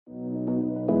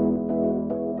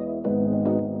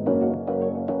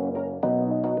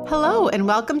Hello, and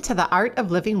welcome to the Art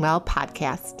of Living Well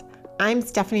podcast. I'm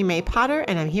Stephanie May Potter,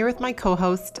 and I'm here with my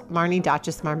co-host, Marnie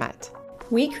Dotches-Marmette.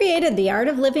 We created the Art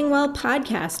of Living Well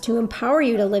podcast to empower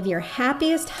you to live your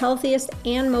happiest, healthiest,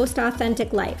 and most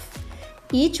authentic life.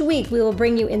 Each week, we will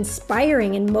bring you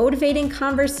inspiring and motivating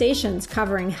conversations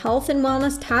covering health and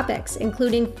wellness topics,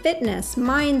 including fitness,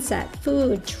 mindset,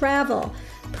 food, travel,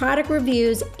 product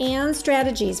reviews, and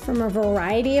strategies from a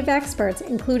variety of experts,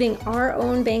 including our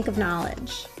own bank of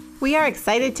knowledge. We are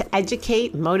excited to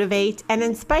educate, motivate, and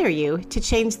inspire you to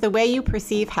change the way you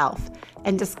perceive health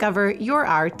and discover your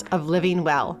art of living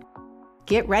well.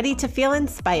 Get ready to feel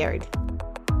inspired.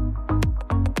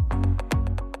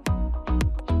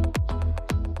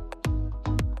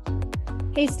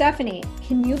 Hey Stephanie,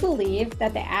 can you believe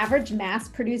that the average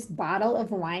mass-produced bottle of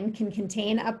wine can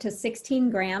contain up to 16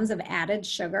 grams of added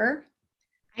sugar?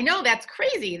 I know, that's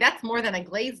crazy. That's more than a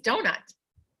glazed donut.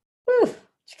 Whew,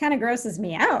 which kind of grosses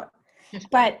me out.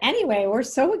 But anyway, we're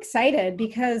so excited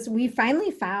because we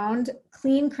finally found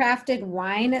clean crafted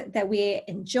wine that we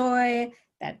enjoy,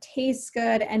 that tastes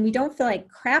good, and we don't feel like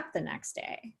crap the next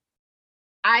day.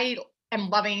 I am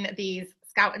loving these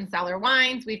Scout and Cellar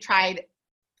wines. We've tried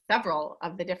several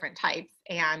of the different types,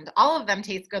 and all of them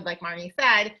taste good, like Marnie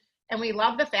said. And we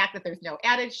love the fact that there's no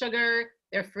added sugar.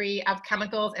 They're free of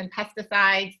chemicals and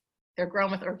pesticides. They're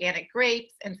grown with organic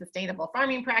grapes and sustainable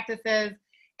farming practices.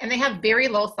 And they have very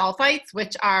low sulfites,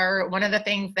 which are one of the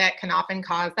things that can often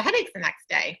cause the headaches the next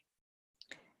day.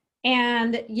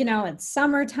 And, you know, it's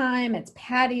summertime, it's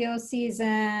patio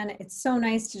season. It's so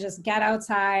nice to just get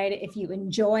outside. If you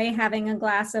enjoy having a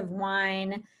glass of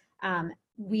wine,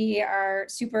 we are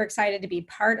super excited to be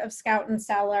part of Scout and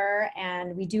Cellar,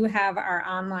 and we do have our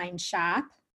online shop.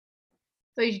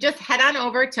 So you just head on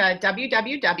over to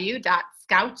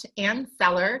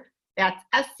www.scoutandcellar, that's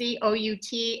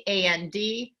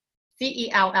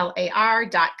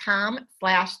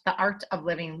SCOUTANDCELLAR.com/the art of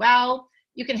living well.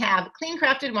 You can have clean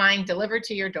crafted wine delivered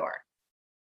to your door.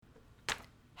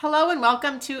 Hello, and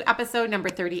welcome to episode number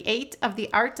 38 of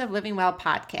the Art of Living Well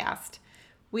podcast.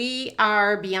 We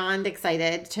are beyond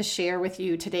excited to share with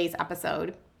you today's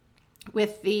episode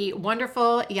with the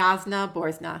wonderful Jasna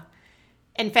Burza.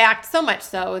 In fact, so much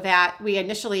so that we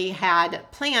initially had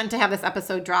planned to have this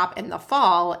episode drop in the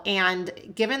fall, and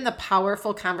given the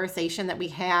powerful conversation that we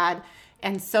had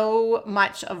and so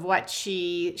much of what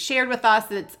she shared with us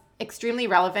that's extremely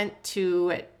relevant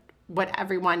to what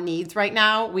everyone needs right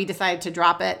now, we decided to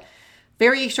drop it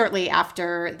very shortly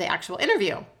after the actual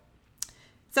interview.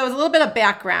 So as a little bit of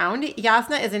background,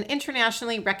 Jasna is an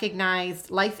internationally recognized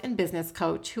life and business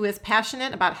coach who is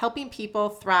passionate about helping people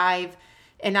thrive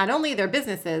in not only their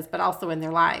businesses, but also in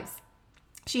their lives.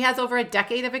 She has over a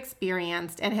decade of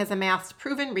experience and has amassed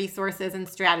proven resources and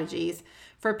strategies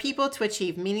for people to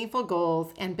achieve meaningful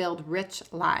goals and build rich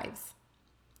lives.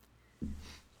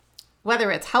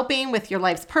 Whether it's helping with your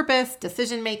life's purpose,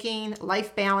 decision-making,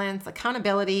 life balance,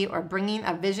 accountability, or bringing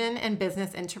a vision and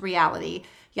business into reality,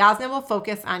 Jasna will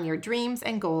focus on your dreams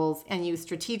and goals and use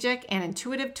strategic and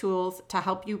intuitive tools to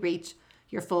help you reach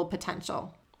your full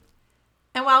potential.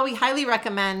 And while we highly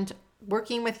recommend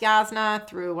working with Jasna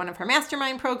through one of her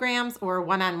mastermind programs or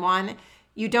one-on-one,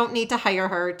 you don't need to hire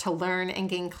her to learn and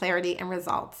gain clarity and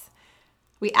results.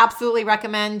 We absolutely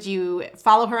recommend you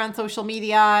follow her on social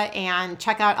media and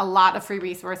check out a lot of free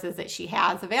resources that she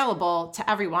has available to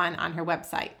everyone on her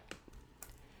website.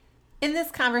 In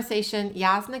this conversation,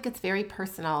 Jasna gets very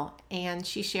personal, and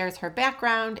she shares her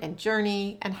background and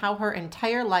journey and how her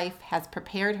entire life has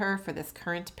prepared her for this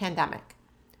current pandemic.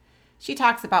 She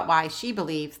talks about why she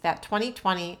believes that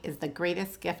 2020 is the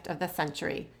greatest gift of the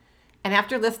century. And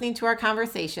after listening to our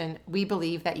conversation, we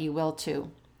believe that you will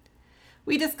too.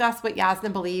 We discuss what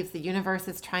Jasna believes the universe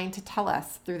is trying to tell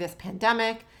us through this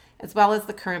pandemic, as well as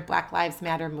the current Black Lives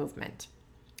Matter movement,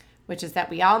 which is that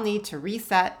we all need to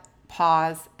reset,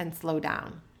 pause, and slow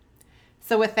down.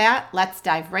 So with that, let's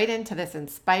dive right into this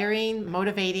inspiring,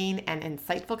 motivating, and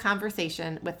insightful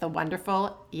conversation with the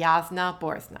wonderful Jasna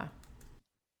Burza.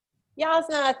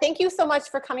 Jasna, thank you so much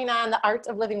for coming on the Art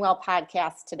of Living Well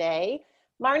podcast today.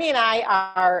 Marnie and I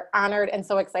are honored and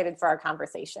so excited for our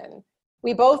conversation.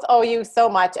 We both owe you so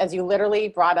much, as you literally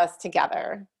brought us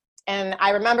together. And I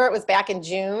remember it was back in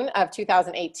June of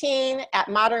 2018 at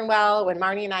Modern Well when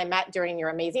Marnie and I met during your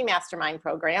amazing mastermind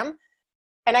program.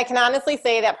 And I can honestly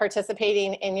say that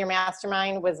participating in your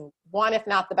mastermind was one, if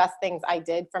not the best things I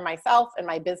did for myself and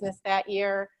my business that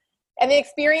year. And the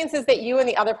experiences that you and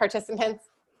the other participants,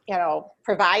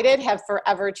 provided have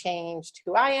forever changed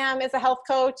who I am as a health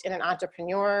coach and an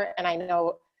entrepreneur. And I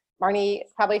know Marnie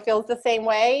probably feels the same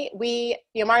way. Marnie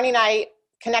and I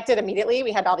connected immediately.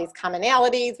 We had all these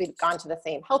commonalities. We'd gone to the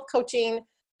same health coaching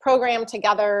program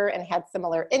together and had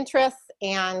similar interests.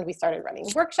 And we started running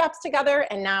workshops together.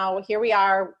 And now here we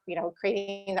are,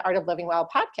 creating the Art of Living Well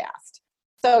podcast.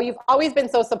 So you've always been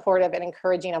so supportive and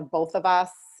encouraging of both of us,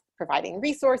 providing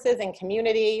resources and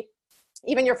community,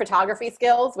 even your photography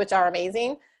skills, which are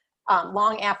amazing,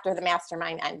 long after the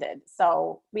mastermind ended.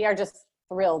 So we are just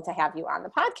thrilled to have you on the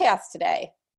podcast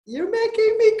today. You're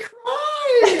making me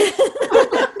cry.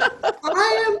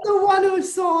 I am the one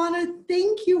who's so honored.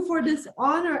 Thank you for this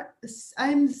honor.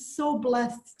 I'm so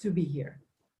blessed to be here.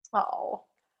 Oh,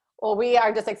 well, we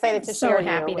are just excited to share. So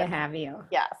happy to have you.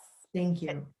 Yes. Thank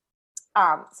you.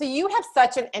 So you have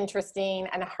such an interesting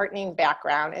and heartening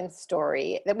background and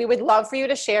story that we would love for you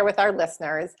to share with our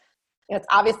listeners. It's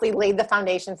obviously laid the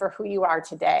foundation for who you are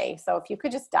today. So if you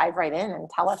could just dive right in and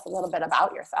tell us a little bit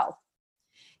about yourself.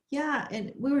 Yeah,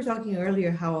 and we were talking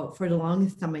earlier how for the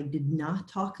longest time I did not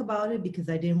talk about it because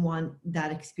I didn't want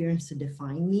that experience to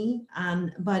define me.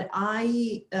 But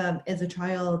I, as a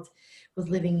child, was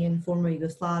living in former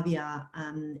Yugoslavia,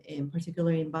 in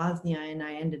particular in Bosnia, and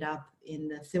I ended up in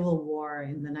the civil war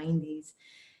in the 90s.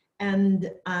 And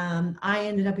I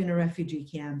ended up in a refugee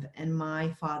camp, and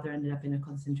my father ended up in a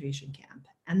concentration camp.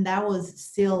 And that was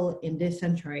still in this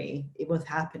century, it was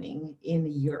happening in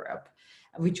Europe,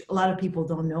 which a lot of people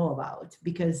don't know about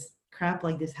because crap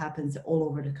like this happens all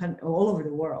over the country, all over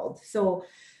the world. So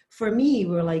for me,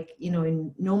 we're like,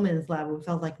 in no man's land, we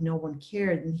felt like no one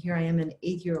cared. And here I am, an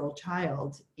 8-year-old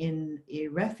child in a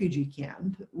refugee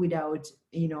camp without,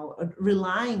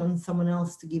 relying on someone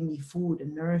else to give me food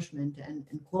and nourishment and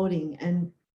clothing.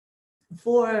 And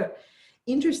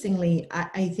interestingly,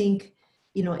 I think,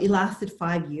 it lasted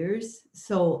 5 years.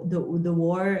 So the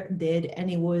war did,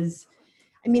 and it was,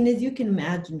 as you can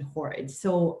imagine, horrid.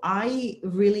 So I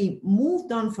really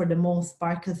moved on for the most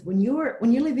part, because when you're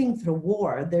living through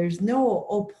war, there's no,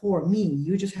 oh, poor me.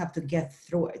 You just have to get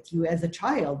through it. You, as a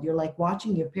child, you're like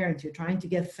watching your parents. You're trying to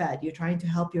get fed. You're trying to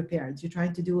help your parents. You're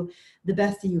trying to do the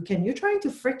best that you can. You're trying to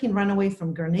freaking run away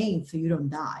from grenades so you don't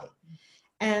die.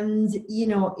 And,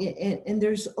 and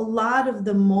there's a lot of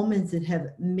the moments that have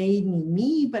made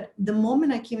me. But the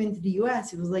moment I came into the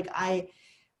US, it was like I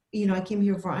came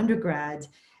here for undergrad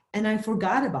and I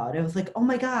forgot about it. I was like, oh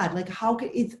my God, like how could,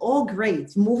 it's all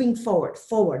great, moving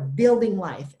forward, building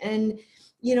life. And,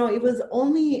 it was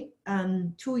only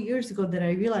 2 years ago that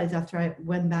I realized, after I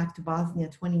went back to Bosnia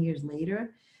 20 years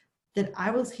later, that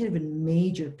I was hit with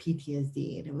major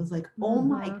PTSD. And it was like, oh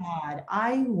my God,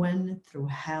 I went through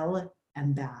hell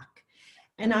and back.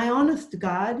 And I, honest to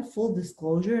God, full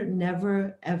disclosure,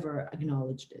 never, ever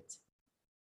acknowledged it.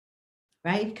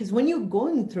 Right? Because when you're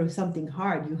going through something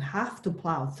hard, you have to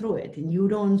plow through it, and you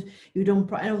don't,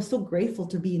 I was so grateful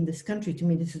to be in this country. To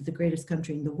me, this is the greatest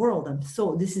country in the world.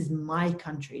 This is my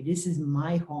country. This is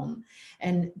my home.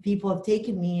 And people have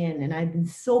taken me in, and I've been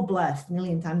so blessed a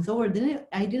million times over. Then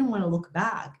I didn't want to look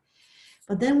back.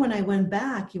 But then when I went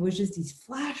back, it was just these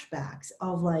flashbacks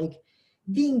of like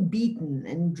being beaten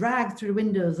and dragged through the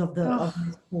windows of the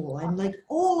school, and like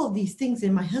all of these things.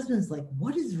 And my husband's like,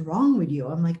 what is wrong with you?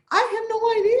 I'm like, I have no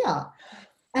idea.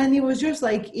 And it was just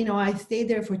like, I stayed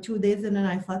there for 2 days, and then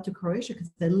I fled to Croatia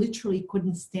because I literally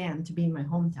couldn't stand to be in my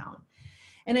hometown.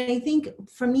 And I think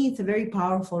for me, it's a very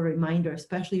powerful reminder,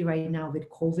 especially right now with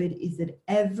COVID, is that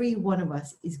every one of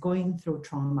us is going through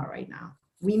trauma right now.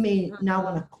 We may not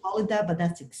want to call it that, but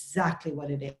that's exactly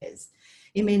what it is.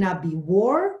 It may not be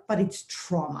war, but it's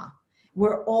trauma.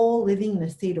 We're all living in a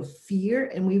state of fear,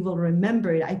 and we will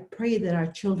remember it. I pray that our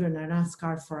children are not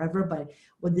scarred forever by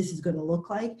what this is going to look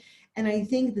like. And I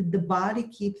think that the body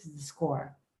keeps the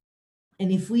score.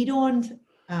 And if we don't,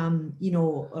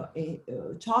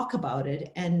 talk about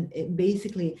it and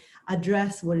basically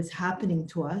address what is happening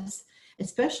to us,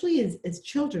 especially as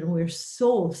children, we're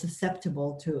so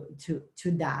susceptible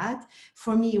to that.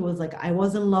 For me, it was like, I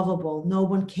wasn't lovable. No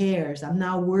one cares. I'm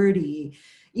not worthy.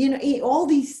 All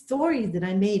these stories that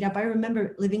I made up. I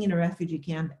remember living in a refugee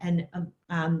camp, and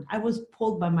I was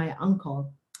pulled by my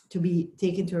uncle to be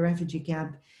taken to a refugee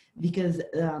camp because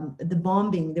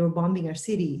they were bombing our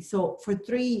city. So for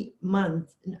 3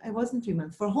 months, it wasn't 3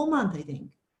 months, for a whole month, I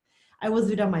think, I was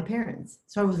without my parents.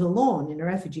 So I was alone in a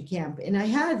refugee camp, and I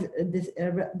had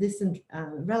distant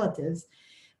relatives.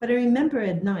 But I remember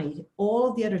at night, all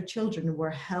of the other children were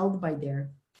held by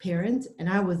their parents, and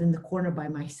I was in the corner by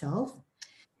myself.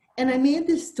 And I made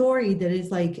this story that is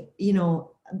like,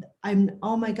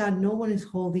 oh my God, no one is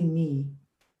holding me.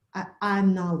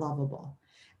 I'm not lovable.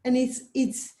 And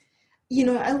it's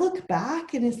I look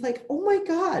back and it's like, oh my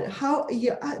God, how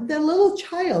that little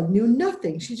child knew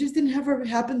nothing. She just didn't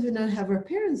happen to not have her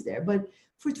parents there. But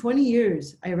for 20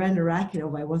 years, I ran a racket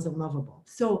of I wasn't lovable.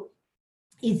 So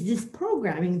it's this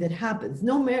programming that happens.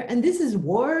 No matter, and this is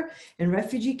war and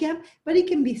refugee camp, but it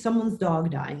can be someone's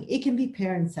dog dying. It can be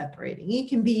parents separating. It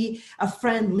can be a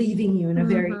friend leaving you in a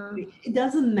it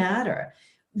doesn't matter.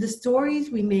 The stories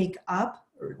we make up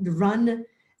run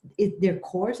their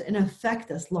course and affect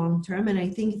us long term. And I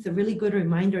think it's a really good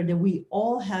reminder that we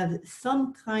all have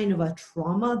some kind of a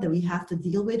trauma that we have to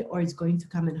deal with, or it's going to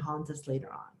come and haunt us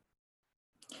later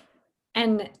on.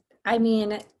 And I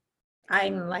mean,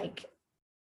 I'm like,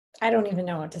 I don't even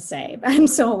know what to say. I'm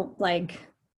so like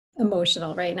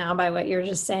emotional right now by what you're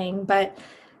just saying. But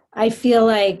I feel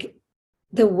like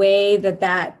the way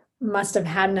that must have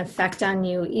had an effect on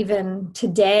you even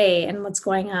today and what's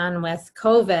going on with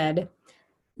COVID,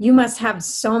 you must have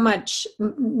so much,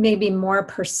 maybe more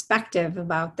perspective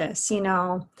about this.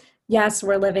 Yes,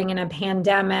 we're living in a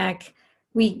pandemic.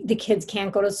 The kids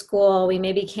can't go to school. We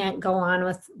maybe can't go on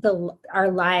with our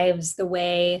lives the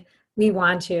way we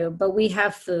want to, but we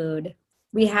have food.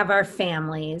 We have our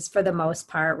families for the most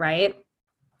part, right?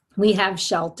 We have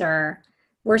shelter.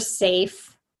 We're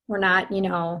safe. We're not,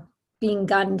 being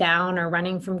gunned down or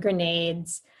running from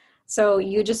grenades. So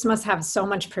you just must have so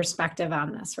much perspective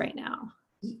on this right now.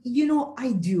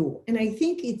 I do. And I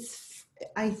think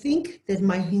that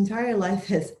my entire life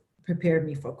has prepared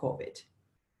me for COVID,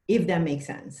 if that makes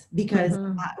sense. Because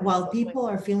while people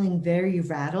are feeling very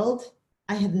rattled,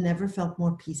 I have never felt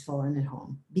more peaceful and at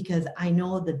home, because I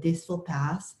know that this will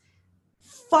pass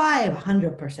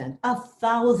 500%,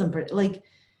 1,000%. Like,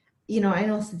 I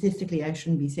know statistically I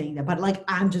shouldn't be saying that, but like,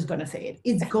 I'm just going to say it.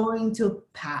 It's going to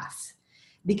pass,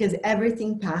 because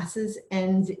everything passes,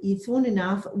 and soon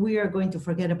enough, we are going to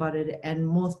forget about it. And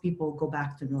most people go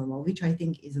back to normal, which I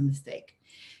think is a mistake.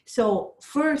 So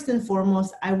first and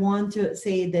foremost, I want to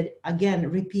say that, again,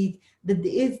 repeat that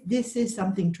this is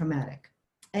something traumatic.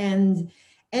 And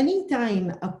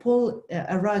anytime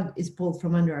a rug is pulled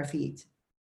from under our feet,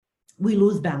 we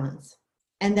lose balance.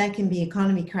 And that can be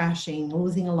economy crashing,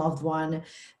 losing a loved one,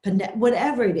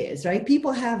 whatever it is, right?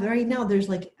 People have right now,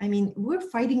 we're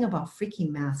fighting about freaking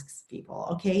masks, people,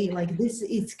 okay? Like this,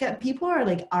 people are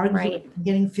like arguing,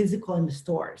 getting physical in the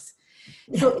stores.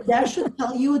 So that should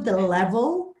tell you the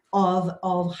level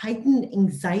of heightened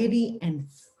anxiety and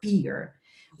fear.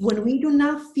 When we do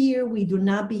not fear, we do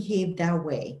not behave that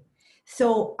way.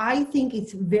 So I think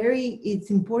it's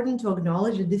important to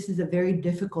acknowledge that this is a very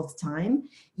difficult time.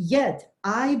 Yet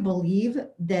I believe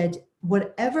that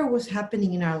whatever was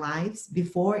happening in our lives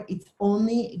before, it's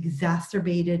only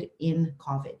exacerbated in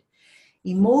COVID.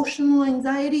 Emotional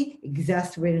anxiety,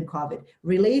 exacerbated in COVID.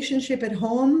 Relationship at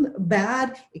home,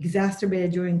 bad,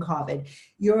 exacerbated during COVID.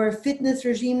 Your fitness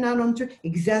regime not on track,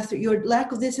 your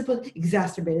lack of discipline,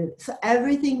 exacerbated. So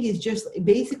everything is just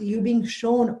basically you being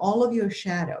shown all of your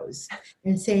shadows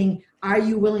and saying, are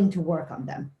you willing to work on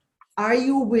them? Are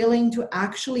you willing to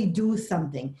actually do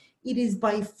something? It is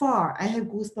by far, I have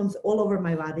goosebumps all over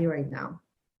my body right now.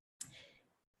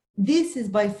 This is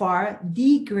by far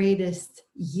the greatest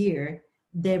year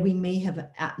that we may have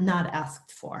not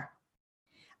asked for.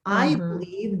 I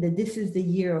believe that this is the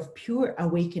year of pure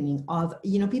awakening of,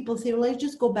 people say, well, let's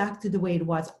just go back to the way it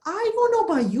was. I don't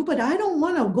know about you, but I don't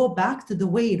want to go back to the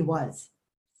way it was.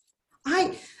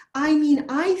 I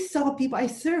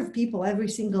serve people every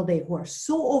single day who are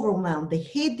so overwhelmed. They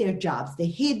hate their jobs. They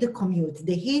hate the commute.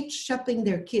 They hate shipping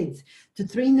their kids to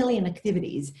 3 million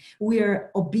activities. We're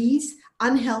obese,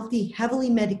 unhealthy, heavily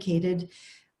medicated.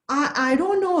 I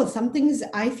don't know. Some things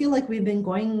I feel like we've been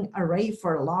going array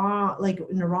for a long, like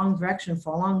in the wrong direction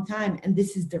for a long time. And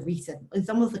this is the reason. It's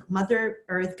almost like Mother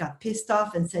Earth got pissed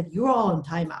off and said, you're all on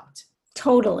timeout.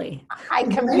 Totally. I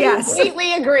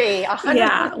completely agree. 100%.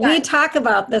 Yeah, we talk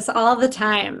about this all the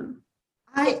time.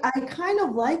 I kind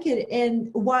of like it. And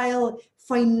while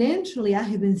financially I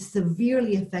have been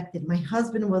severely affected, my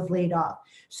husband was laid off.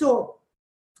 So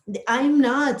I'm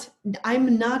not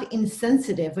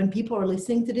insensitive when people are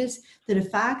listening to this, to the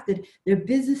fact that their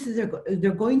businesses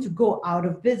they're going to go out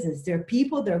of business. There are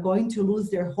people that are going to lose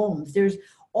their homes. There's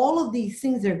all of these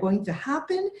things that are going to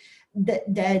happen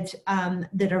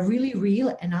that are really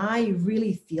real, and I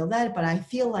really feel that. But I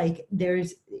feel like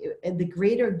there's the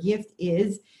greater gift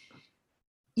is,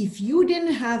 if you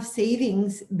didn't have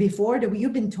savings before, that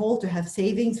you've been told to have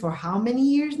savings for how many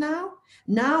years now?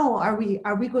 Now are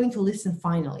we going to listen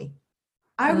finally?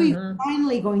 Are we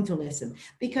finally going to listen?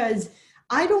 Because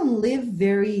I don't live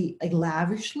very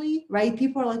lavishly, right?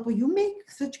 People are like, well, you make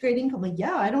such great income. Like,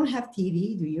 yeah, I don't have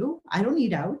TV, do you? I don't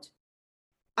eat out.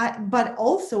 but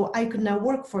also I could now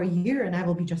work for a year and I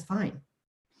will be just fine.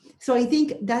 So I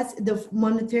think that's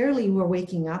monetarily we're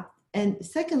waking up. And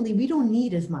secondly, we don't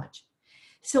need as much.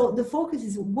 So the focus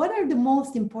is, what are the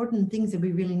most important things that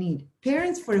we really need?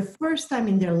 Parents, for the first time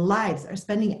in their lives, are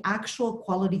spending actual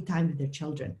quality time with their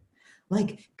children.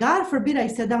 Like, God forbid I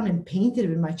sat down and painted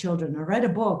with my children or read a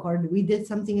book or we did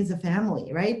something as a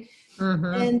family, right?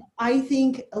 Mm-hmm. And I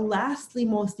think lastly,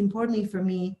 most importantly for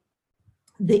me,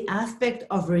 the aspect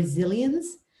of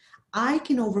resilience. I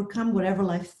can overcome whatever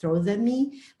life throws at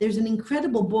me. There's an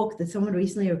incredible book that someone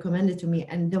recently recommended to me.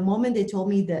 And the moment they told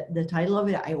me that the title of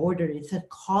it, I ordered it. It said,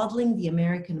 Coddling the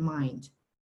American Mind.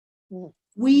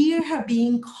 We are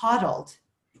being coddled.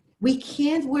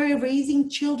 We're raising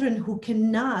children who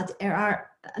are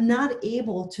not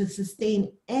able to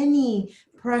sustain any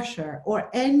pressure or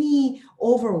any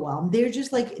overwhelm. They're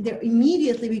just like,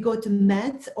 immediately we go to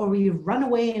meds or we run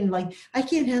away and like, I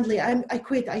can't handle it. I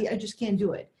quit. I just can't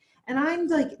do it. And I'm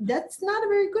like, that's not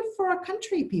very good for our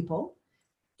country, people,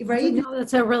 right? No,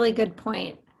 that's a really good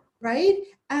point. Right?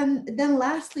 And then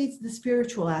lastly, it's the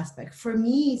spiritual aspect. For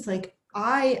me, it's like,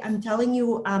 I am telling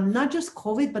you, not just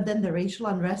COVID, but then the racial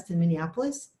unrest in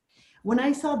Minneapolis. When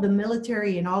I saw the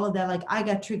military and all of that, like I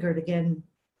got triggered again.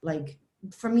 Like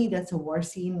for me, that's a war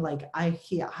scene. Like I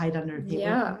hide under a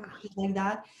table, like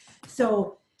that.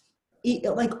 So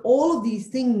like all of these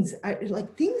things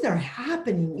are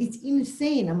happening. It's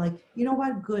insane. I'm like, you know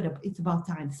what? Good. It's about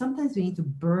time. Sometimes we need to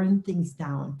burn things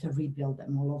down to rebuild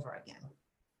them all over again.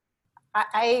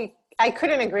 I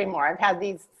couldn't agree more. I've had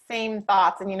these same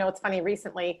thoughts. And it's funny,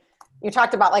 recently you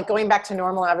talked about like going back to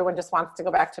normal and everyone just wants to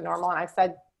go back to normal. And I've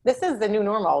said, this is the new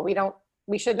normal.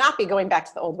 We should not be going back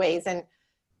to the old ways. And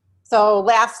so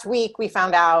last week we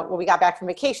found out when we got back from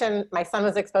vacation, my son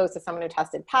was exposed to someone who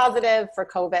tested positive for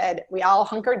COVID. We all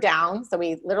hunkered down. So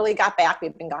we literally got back.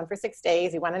 We'd been gone for 6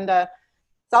 days. We went into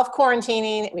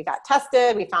self-quarantining. We got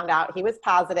tested. We found out he was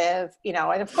positive,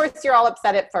 and of course you're all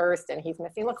upset at first, and he's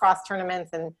missing lacrosse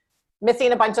tournaments and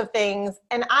missing a bunch of things.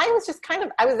 And I was just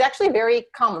I was actually very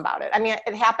calm about it. I mean,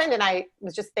 it happened and I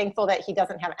was just thankful that he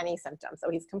doesn't have any symptoms. So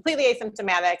he's completely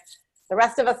asymptomatic. The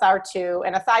rest of us are too.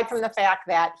 And aside from the fact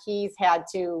that he's had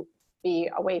to be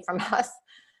away from us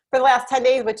for the last 10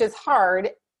 days, which is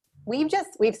hard, we've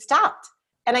stopped.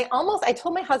 And I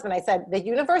told my husband, I said, the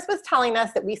universe was telling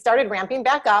us that we started ramping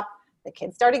back up. The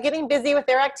kids started getting busy with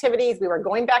their activities. We were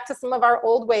going back to some of our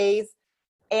old ways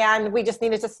and we just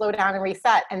needed to slow down and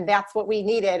reset. And that's what we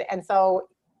needed. And so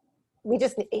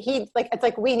it's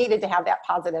like we needed to have that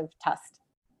positive test,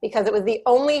 because it was the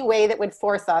only way that would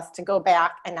force us to go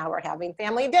back. And now we're having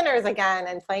family dinners again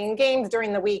and playing games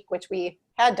during the week, which we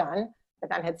had done, but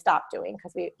then had stopped doing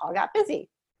because we all got busy.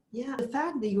 Yeah, the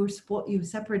fact that you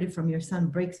separated from your son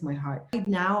breaks my heart. Right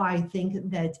now, I think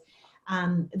that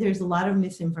there's a lot of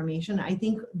misinformation. I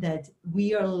think that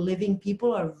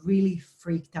people are really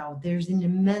freaked out. There's an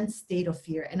immense state of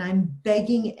fear. And I'm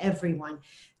begging everyone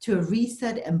to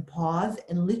reset and pause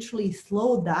and literally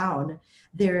slow down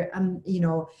their,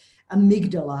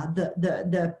 amygdala,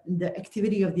 the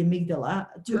activity of the amygdala,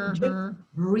 to just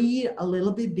breathe a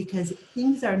little bit, because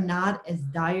things are not as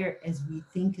dire as we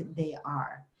think they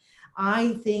are.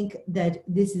 I think that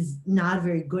this is not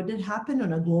very good that happened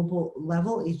on a global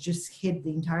level. It just hit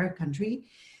the entire country.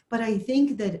 But I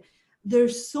think that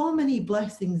there's so many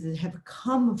blessings that have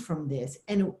come from this,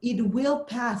 and it will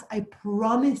pass. I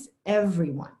promise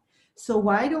everyone. So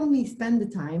why don't we spend the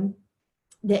time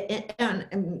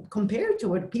and compared to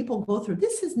what people go through,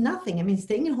 this is nothing. I mean,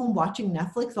 staying at home watching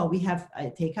Netflix while we have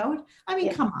a takeout. I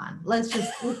mean, come on, let's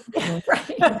just.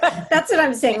 Right. That's what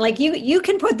I'm saying. Like you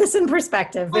can put this in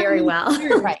perspective very well.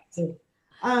 Right.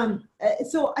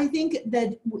 So I think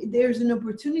that there's an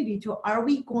opportunity are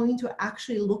we going to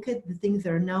actually look at the things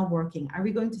that are now working? Are we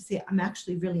going to say, I'm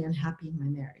actually really unhappy in my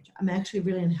marriage. I'm actually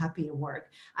really unhappy at work.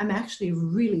 I'm actually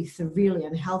really severely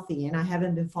unhealthy and I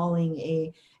haven't been following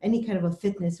any kind of a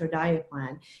fitness or diet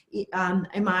plan.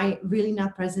 Am I really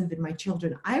not present with my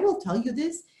children? I will tell you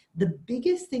this. The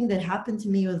biggest thing that happened to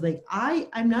me was like,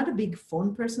 I'm not a big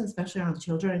phone person, especially around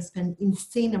children. I spend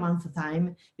insane amounts of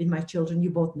time with my children. You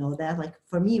both know that. Like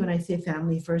for me, when I say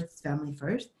family first, it's family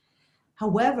first.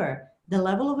 However, the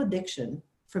level of addiction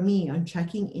for me on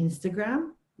checking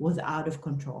Instagram was out of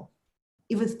control.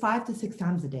 It was 5 to 6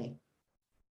 times a day.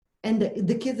 And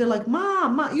the kids are like,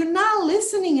 Mom, you're not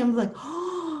listening. I'm like,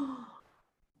 how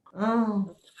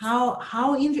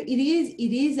it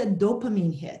is a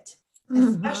dopamine hit.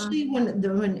 especially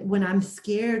when I'm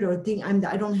scared or think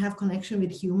I don't have connection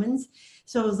with humans.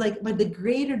 So it was like, but the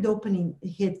greater dopamine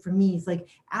hit for me is like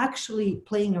actually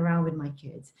playing around with my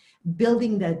kids,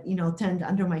 building that, tent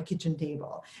under my kitchen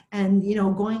table, and,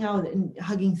 going out and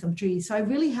hugging some trees. So I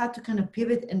really had to kind of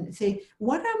pivot and say,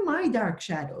 what are my dark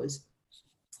shadows?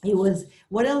 It was,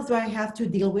 what else do I have to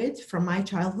deal with from my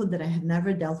childhood that I had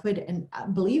never dealt with? And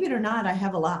believe it or not, I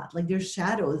have a lot. Like there's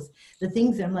shadows, the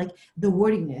things that I'm like, the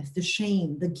wordiness, the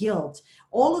shame, the guilt,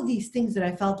 all of these things that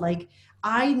I felt like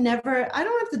I don't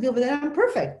have to deal with that. I'm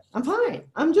perfect. I'm fine.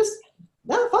 I'm just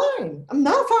not fine. I'm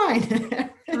not fine.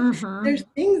 There's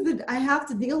things that I have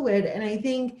to deal with. And I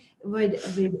think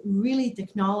with really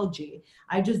technology,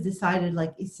 I just decided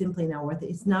like, it's simply not worth it.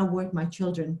 It's not worth my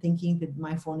children thinking that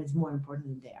my phone is more important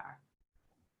than they are.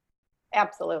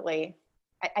 Absolutely.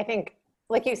 I think,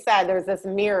 like you said, there's this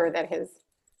mirror that has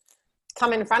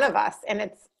come in front of us, and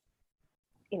it's,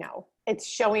 it's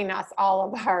showing us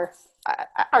all of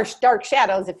our dark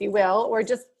shadows, if you will, or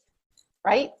just,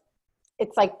 right?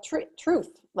 It's like truth.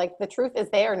 Like the truth is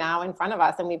there now in front of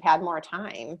us, and we've had more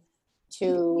time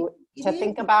to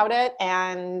think about it.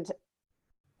 And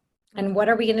what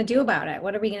are we going to do about it?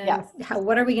 What are we going to, how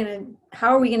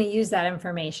are we going to use that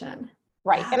information?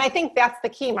 Right. And I think that's the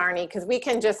key, Marnie, because we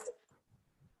can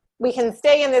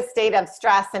stay in this state of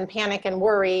stress and panic and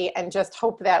worry and just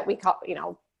hope that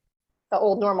the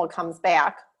old normal comes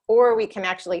back, or we can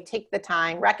actually take the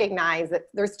time, recognize that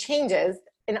there's changes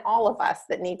in all of us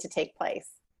that need to take place,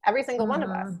 every single one of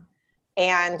us,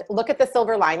 and look at the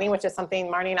silver lining, which is something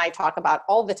Marnie and I talk about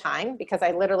all the time, because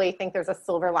I literally think there's a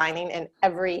silver lining in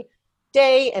every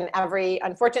day and every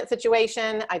unfortunate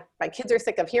situation. My kids are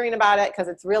sick of hearing about it because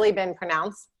it's really been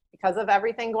pronounced because of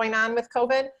everything going on with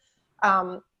COVID.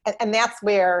 And that's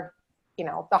where,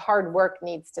 the hard work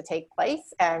needs to take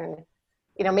place. And,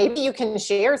 maybe you can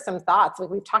share some thoughts.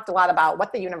 We've talked a lot about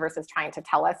what the universe is trying to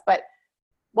tell us, but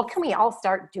what can we all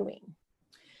start doing?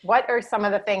 What are some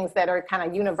of the things that are kind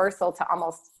of universal to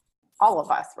almost all of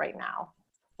us right now?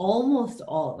 Almost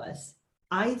all of us.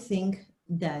 I think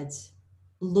that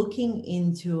looking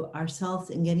into ourselves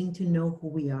and getting to know who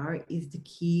we are is the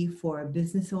key for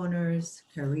business owners,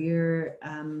 career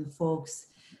folks,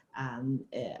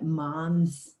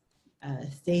 moms,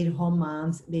 stay-at-home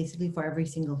moms, basically for every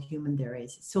single human there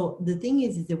is. So the thing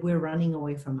is that we're running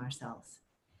away from ourselves.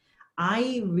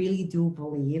 I really do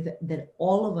believe that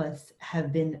all of us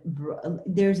have been,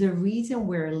 there's a reason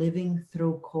we're living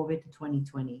through COVID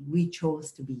 2020. We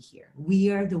chose to be here. We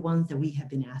are the ones that we have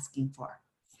been asking for.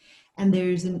 And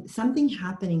there's something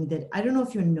happening that I don't know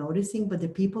if you're noticing, but the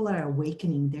people are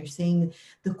awakening. They're saying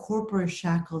the corporate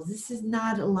shackles, this is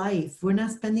not life. We're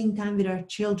not spending time with our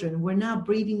children. We're not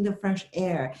breathing the fresh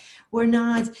air.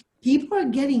 People are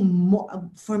getting more.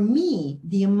 For me,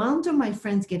 the amount of my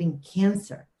friends getting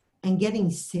cancer and getting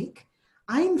sick,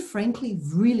 I'm frankly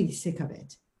really sick of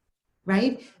it,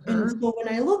 right? And so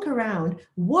when I look around,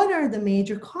 what are the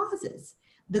major causes?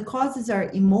 The causes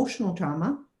are emotional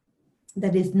trauma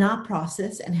that is not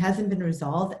processed and hasn't been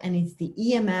resolved, and it's the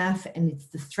EMF, and it's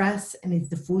the stress, and it's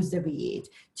the foods that we eat.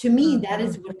 To me, that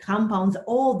is what compounds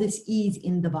all this ease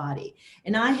in the body.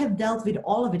 And I have dealt with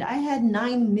all of it. I had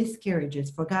 9 miscarriages,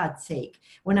 for God's sake,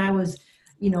 when I was,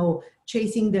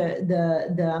 chasing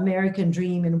the American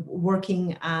dream and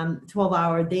working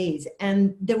 12-hour days,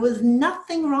 and there was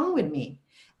nothing wrong with me.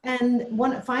 And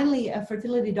finally, a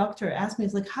fertility doctor asked me,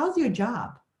 "It's like, how's your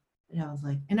job?" And I was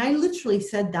like, and I literally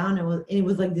sat down, and it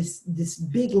was like this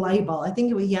big light bulb. I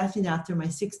think he asked me after my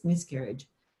 6th miscarriage.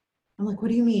 I'm like,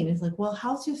 what do you mean? It's like, well,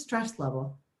 how's your stress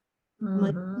level? I'm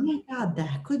like, oh my God,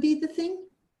 that could be the thing.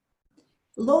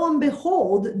 Lo and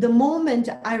behold, the moment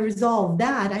I resolved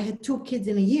that, I had 2 kids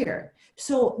in a year.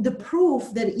 So the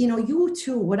proof that, you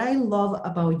too, what I love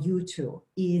about you two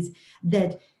is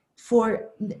that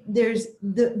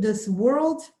this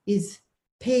world is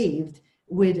paved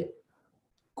with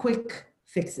quick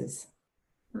fixes.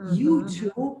 You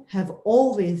two have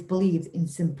always believed in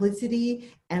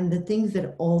simplicity and the things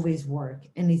that always work.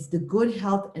 And it's the good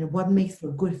health and what makes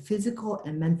for good physical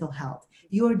and mental health.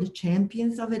 You're the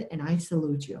champions of it, and I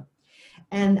salute you.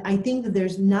 And I think that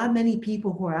there's not many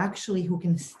people who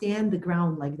can stand the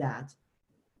ground like that.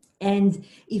 And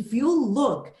if you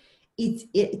look,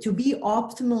 to be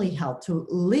optimally healthy, to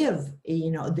live,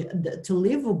 to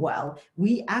live well,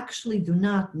 we actually do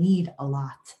not need a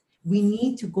lot. We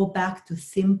need to go back to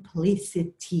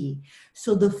simplicity.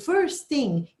 So the first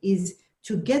thing is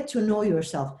to get to know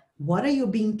yourself. What are you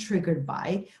being triggered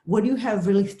by? What do you have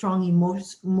really strong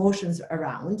emotions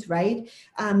around, right?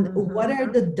 What are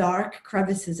the dark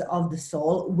crevices of the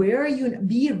soul? Where are you?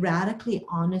 Be radically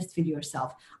honest with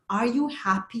yourself. Are you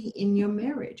happy in your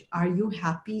marriage? Are you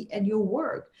happy at your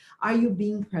work? Are you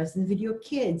being present with your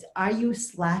kids? Are you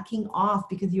slacking off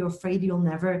because you're afraid you'll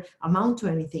never amount to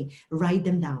anything? Write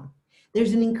them down.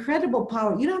 There's an incredible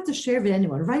power. You don't have to share with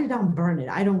anyone. Write it down, burn it.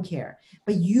 I don't care.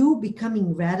 But you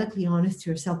becoming radically honest to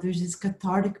yourself, there's this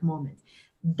cathartic moment.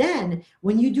 Then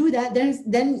when you do that,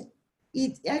 then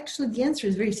it actually, the answer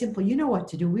is very simple. You know what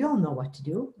to do. We all know what to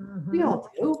do. We all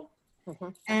do.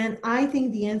 And I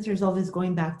think the answer is always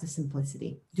going back to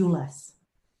simplicity. Do less.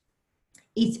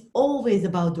 It's always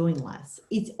about doing less.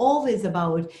 It's always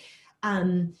about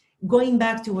going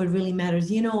back to what really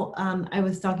matters. I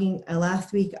was talking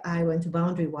last week, I went to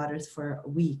Boundary Waters for a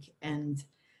week. And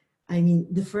I mean,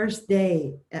 the first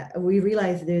day we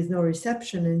realized there's no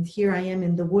reception. And here I am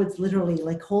in the woods, literally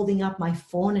like holding up my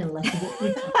phone and like,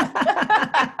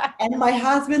 and my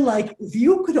husband, like, if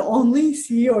you could only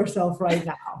see yourself right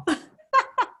now.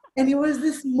 And it was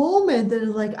this moment that was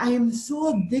like, I am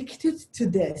so addicted to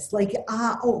this. Like,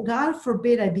 oh, God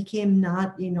forbid I became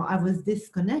not, I was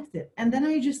disconnected. And then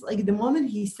I just, like, the moment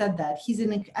he said that, he's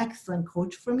an excellent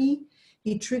coach for me.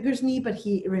 He triggers me, but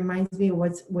he reminds me of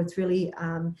what's really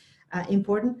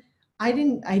important. I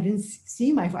didn't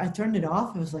see I turned it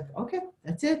off. I was like, okay,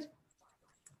 that's it.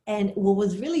 And what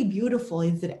was really beautiful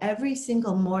is that every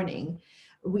single morning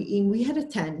we had a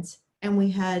tent. And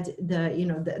we had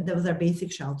that was our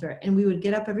basic shelter. And we would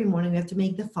get up every morning. We have to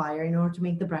make the fire in order to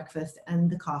make the breakfast and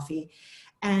the coffee.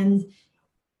 And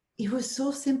it was so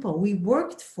simple. We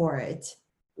worked for it.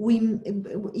 We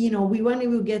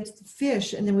would get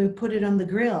fish and then we would put it on the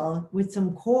grill with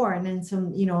some corn and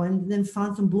some, and then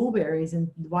found some blueberries in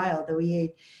the wild that we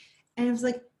ate. And it was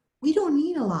like, we don't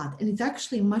need a lot. And it's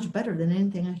actually much better than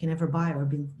anything I can ever buy or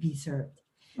be served.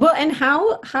 Well, and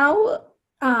how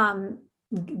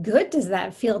good does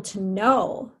that feel to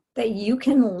know that you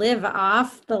can live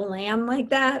off the land like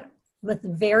that with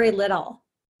very little?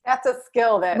 That's a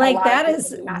skill that that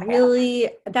is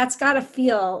really, that's got to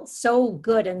feel so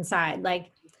good inside.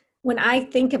 Like when I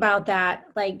think about that,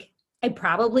 like I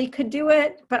probably could do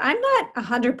it, but I'm not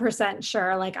 100%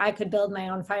 sure. Like I could build my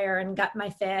own fire and gut my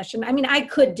fish. And I mean, I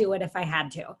could do it if I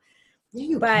had to. Yeah,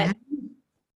 you can.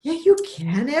 Yeah, you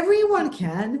can. Everyone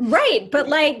can. Right. But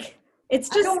like, it's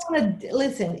just, I don't want to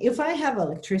listen. If I have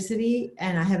electricity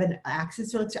and I have an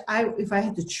access to electricity, if I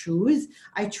had to choose,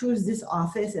 I choose this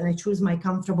office and I choose my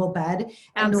comfortable bed.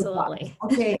 Absolutely.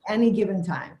 Okay, any given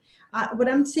time. What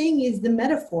I'm saying is the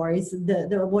metaphor is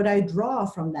the what I draw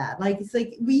from that. Like it's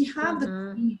like we have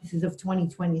the pieces of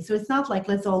 2020, so it's not like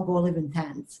let's all go live in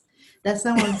tents. That's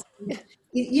not what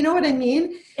you know what I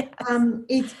mean?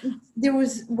 Yes.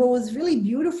 What was really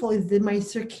beautiful is that my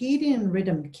circadian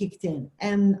rhythm kicked in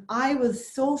and I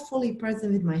was so fully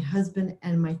present with my husband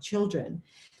and my children.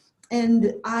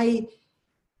 And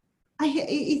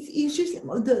it's just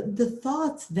the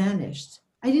thoughts vanished.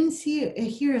 I didn't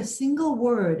hear a single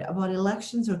word about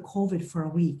elections or COVID for a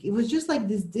week. It was just like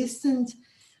this distant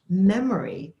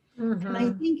memory. And I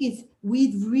think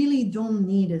we really don't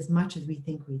need as much as we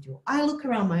think we do. I look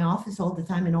around my office all the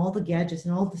time and all the gadgets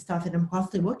and all the stuff that I'm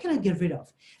constantly, what can I get rid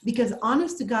of? Because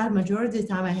honest to God, majority of the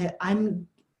time I'm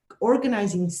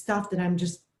organizing stuff that I'm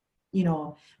just,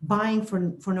 buying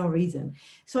for no reason.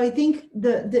 So I think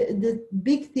the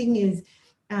big thing is,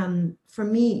 for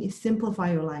me, is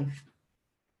simplify your life.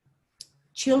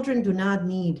 Children do not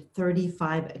need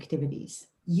 35 activities.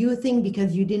 You think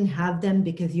because you didn't have them,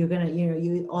 because you're gonna,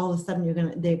 you all of a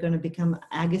sudden they're gonna become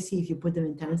Agassi if you put them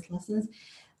in tennis lessons.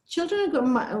 Children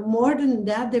are more than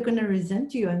that, they're gonna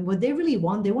resent you, and what they really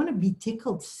want, they want to be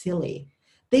tickled silly.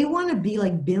 They want to be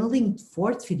like building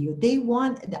forts with you.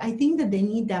 I think that they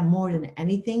need that more than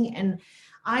anything. And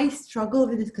I struggle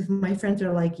with this because my friends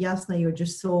are like, Jasna, you're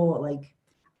just so like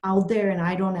out there, and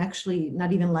I don't actually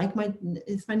not even like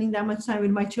spending that much time with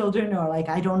my children, or like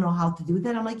I don't know how to do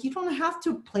that. I'm like, you don't have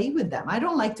to play with them. I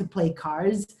don't like to play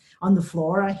cards on the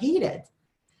floor. I hate it.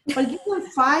 But give them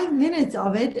 5 minutes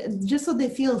of it just so they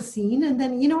feel seen, and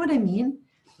then you know what I mean.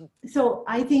 So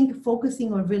I think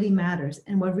focusing on what really matters,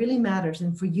 and what really matters,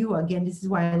 and for you again, this is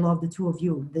why I love the two of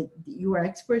you. That you are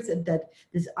experts at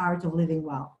this art of living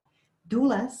well. Do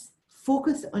less.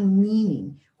 Focus on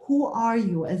meaning. Who are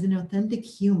you as an authentic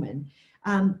human?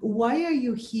 Why are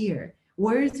you here?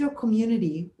 Where is your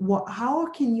community? How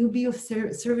can you be of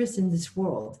service in this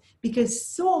world? Because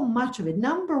so much of it,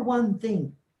 number one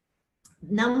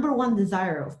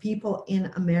desire of people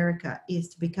in America is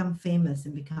to become famous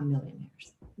and become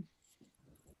millionaires.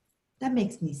 That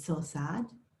makes me so sad.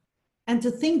 And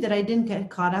to think that I didn't get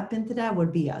caught up into that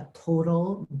would be a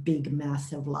total big,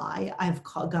 massive lie.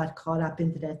 Got caught up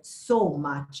into that so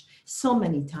much, so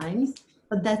many times,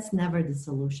 but that's never the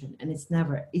solution. And it's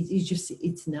never,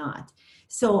 it's not.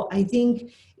 So I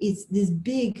think it's this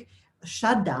big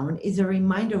shutdown is a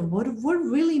reminder of what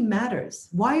really matters.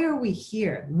 Why are we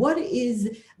here? What is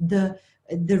the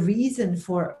reason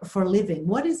for living?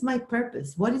 What is my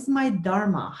purpose? What is my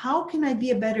dharma? How can I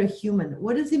be a better human?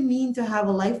 What does it mean to have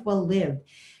a life well lived?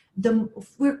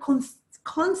 We're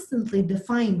constantly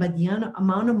defined by the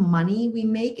amount of money we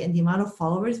make and the amount of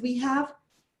followers we have.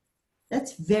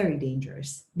 That's very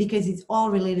dangerous because it's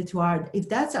all related to if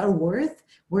that's our worth,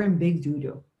 we're in big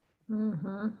doo-doo.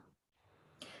 Mm-hmm.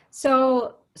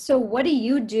 So what do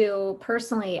you do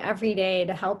personally every day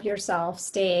to help yourself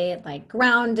stay like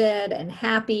grounded and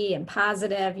happy and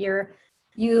positive?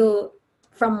 You,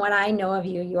 from what I know of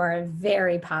you, you are a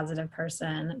very positive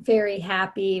person, very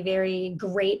happy, very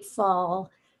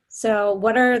grateful. So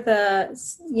what are the,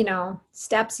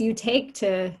 steps you take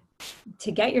to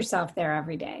get yourself there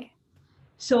every day?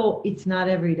 So it's not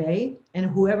every day. And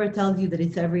whoever tells you that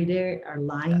it's every day are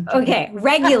lying. Okay,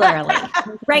 regularly.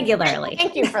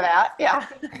 Thank you for that. Yeah.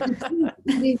 It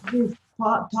is this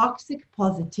toxic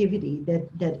positivity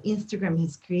that Instagram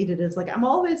has created. It's like, I'm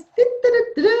always,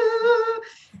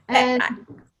 and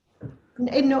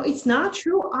no, it's not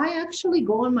true. I actually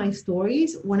go on my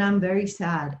stories when I'm very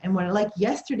sad. And when, like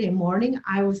yesterday morning,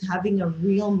 I was having a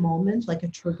real moment, like a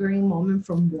triggering moment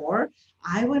from war.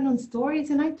 I went on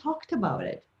stories and I talked about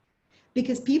it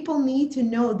because people need to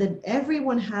know that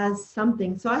everyone has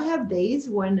something. So I have days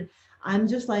when I'm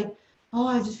just like, oh,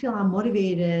 I just feel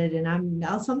unmotivated,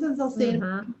 and sometimes I'll stay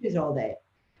in all day,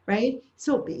 right?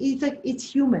 So it's like, it's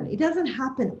human. It doesn't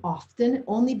happen often,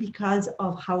 only because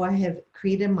of how I have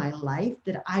created my life,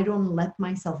 that I don't let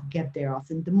myself get there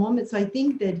often. The moment, so I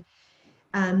think that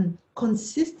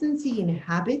consistency in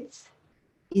habits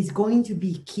is going to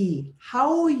be key.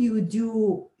 How you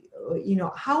do,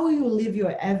 how you live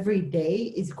your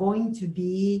everyday is going to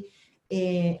be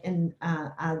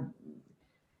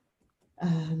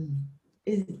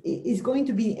is going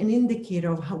to be an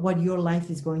indicator of what your life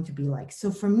is going to be like. So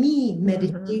for me,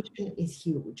 meditation is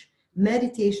huge.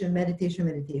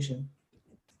 Meditation.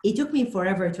 It took me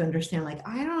forever to understand, like,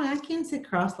 I can't sit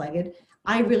cross-legged.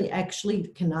 I really actually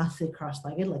cannot sit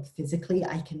cross-legged, like physically,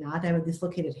 I cannot. I have a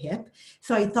dislocated hip.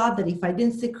 So I thought that if I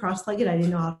didn't sit cross-legged, I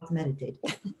didn't know how to meditate.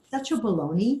 Such a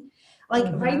baloney. Like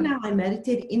right now, I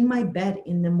meditate in my bed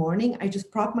in the morning. I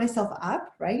just prop myself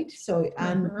up, right? So,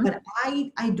 but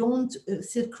I don't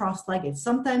sit cross-legged.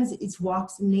 Sometimes it's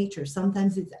walks in nature.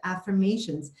 Sometimes it's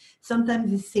affirmations.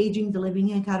 Sometimes it's saging the living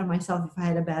heck out of myself if I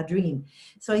had a bad dream.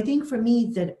 So I think for me,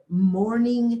 it's that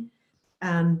morning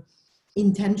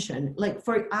intention. Like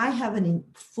I have a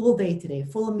full day today,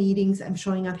 full of meetings. I'm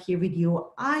showing up here with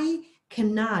you. I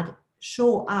cannot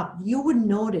show up. You would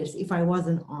notice if I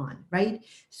wasn't on, right?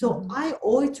 So I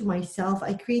owe it to myself.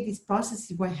 I create these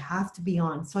processes where I have to be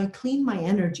on. So I clean my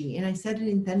energy and I set an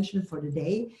intention for the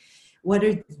day, whether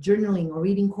it's journaling or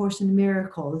reading Course in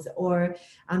Miracles, or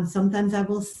sometimes I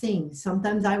will sing,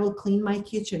 sometimes I will clean my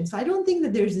kitchen. So I don't think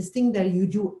that there's this thing that you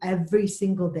do every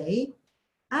single day.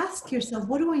 Ask yourself,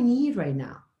 what do I need right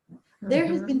now? There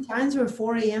has been times where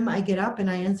 4 a.m. I get up and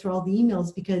I answer all the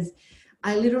emails because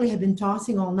I literally have been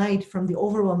tossing all night from the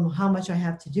overwhelm of how much I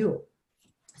have to do.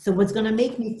 So what's going to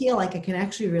make me feel like I can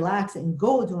actually relax and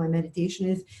go to my meditation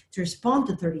is to respond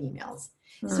to 30 emails.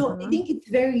 So I think it's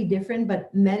very different,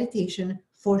 but meditation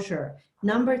for sure.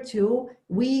 Number 2,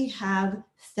 we have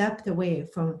stepped away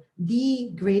from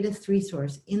the greatest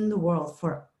resource in the world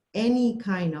for any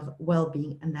kind of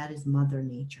well-being, and that is Mother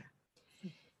Nature.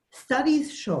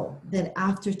 Studies show that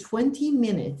after 20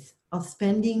 minutes of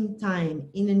spending time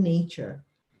in nature,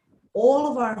 all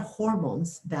of our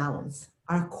hormones balance.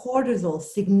 Our cortisol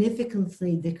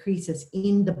significantly decreases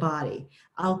in the body.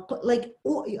 I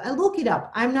look it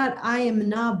up. I am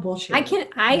not bullshit. I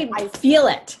feel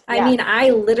it. Yeah. I mean, I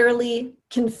literally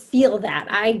can feel that.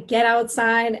 I get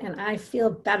outside and I feel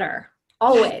better.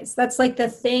 Always. That's like the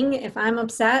thing, if I'm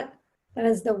upset, that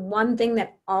is the one thing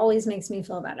that always makes me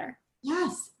feel better.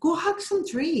 Yes, go hug some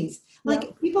trees.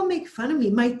 Like people make fun of me.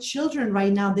 My children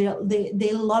right now,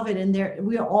 they love it, and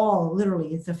we're all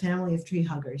literally, it's a family of tree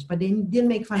huggers. But they didn't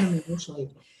make fun of me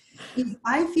initially. If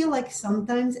I feel like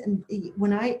sometimes, and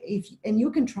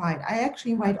you can try it. I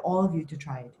actually invite all of you to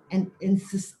try it and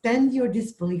suspend your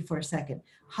disbelief for a second.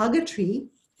 Hug a tree,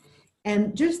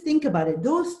 and just think about it.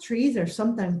 Those trees are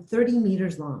sometimes 30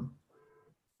 meters long,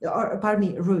 or pardon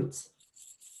me, roots.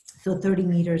 So 30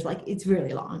 meters, like it's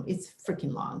really long. It's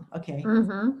freaking long. Okay.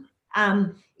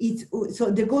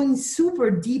 So they're going super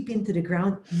deep into the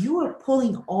ground. You are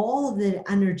pulling all of the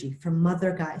energy from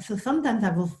Mother Gaia. So sometimes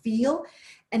I will feel,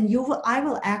 and I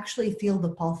will actually feel the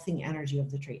pulsing energy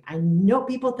of the tree. I know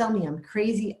people tell me I'm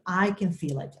crazy. I can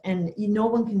feel it, and no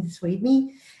one can dissuade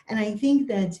me. And I think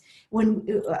that when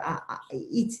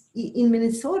it's in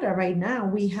Minnesota right now,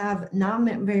 we have not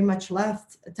very much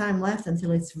time left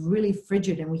until it's really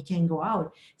frigid and we can't go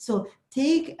out. So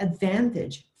take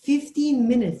advantage. 15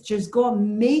 minutes, just go,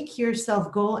 make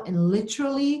yourself go and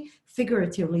literally,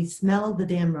 figuratively smell the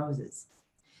damn roses,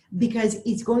 because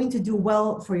it's going to do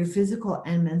well for your physical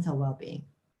and mental well-being.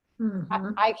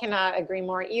 Mm-hmm. I cannot agree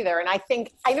more either. And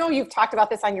I know you've talked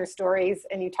about this on your stories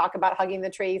and you talk about hugging the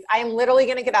trees. I am literally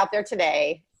going to get out there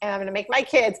today and I'm going to make my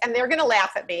kids, and they're going to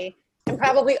laugh at me, and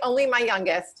probably only my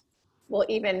youngest will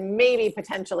even maybe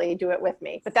potentially do it with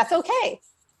me, but that's okay,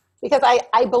 because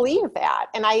I believe that.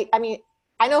 And I mean,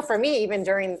 I know for me, even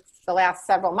during the last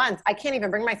several months, I can't even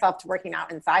bring myself to working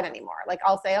out inside anymore. Like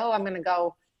I'll say, oh, I'm going to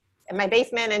go in my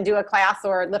basement and do a class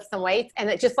or lift some weights. And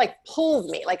it just like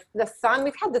pulls me. Like the sun,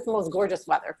 we've had this most gorgeous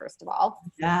weather, first of all.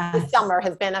 Yes. The summer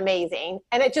has been amazing.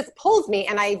 And it just pulls me.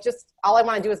 And all I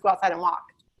want to do is go outside and walk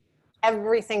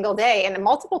every single day and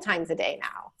multiple times a day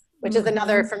now, which is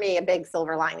another, for me, a big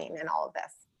silver lining in all of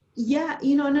this. Yeah,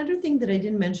 another thing that I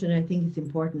didn't mention, I think it's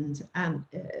important.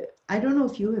 I don't know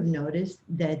if you have noticed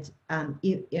that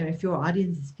if your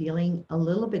audience is feeling a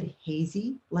little bit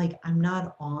hazy, like I'm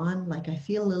not on, like I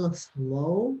feel a little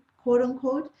slow, quote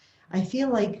unquote. I feel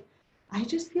like I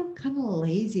just feel kind of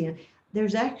lazy.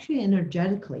 There's actually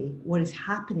energetically what is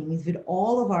happening is with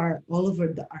all of our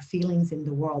feelings in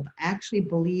the world. I actually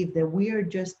believe that we are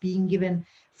just being given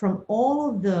from all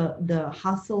of the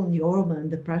hustle and the overwhelm and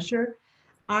the pressure.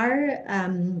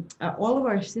 All of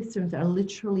our systems are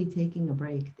literally taking a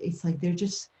break. It's like they're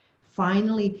just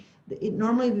finally,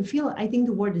 normally we feel, I think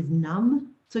the word is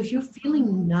numb. So if you're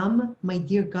feeling numb, my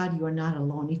dear God, you are not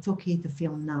alone. It's okay to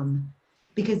feel numb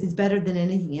because it's better than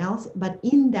anything else. But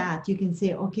in that, you can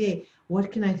say, okay, what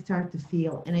can I start to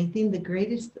feel? And I think the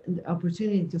greatest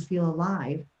opportunity to feel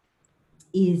alive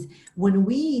is when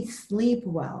we sleep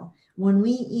well, when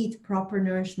we eat proper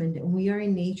nourishment and we are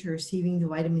in nature receiving the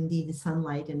vitamin D, the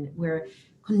sunlight, and we're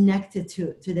connected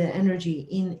to the energy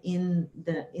in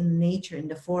nature, in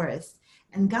the forest.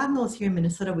 And God knows here in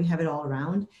Minnesota, we have it all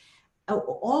around.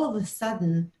 All of a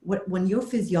sudden, when your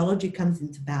physiology comes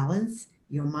into balance,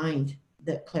 your mind,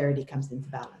 the clarity comes into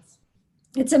balance.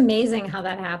 It's amazing how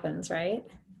that happens, right?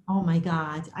 Oh my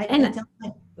God.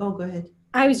 Go ahead.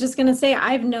 I was just going to say,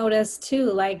 I've noticed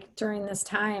too, like during this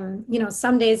time,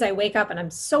 some days I wake up and I'm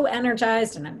so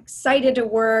energized and I'm excited to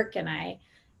work and I'm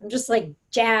just like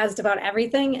jazzed about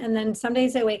everything. And then some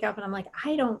days I wake up and I'm like,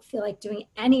 I don't feel like doing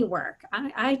any work.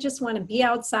 I just want to be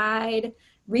outside,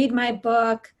 read my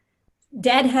book,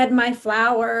 deadhead my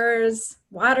flowers,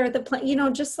 water the plant,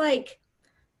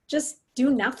 just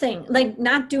do nothing, like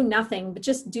not do nothing, but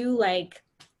just do like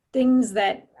things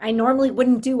that I normally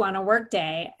wouldn't do on a work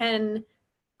day. And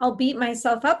I'll beat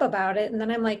myself up about it. And then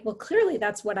I'm like, well, clearly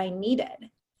that's what I needed.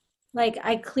 Like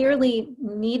I clearly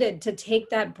needed to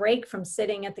take that break from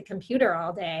sitting at the computer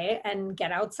all day and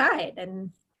get outside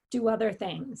and do other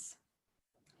things.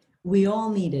 We all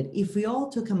need it. If we all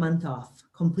took a month off,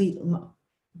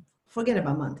 forget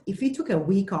about a month. If we took a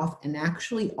week off and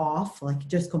actually off, like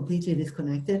just completely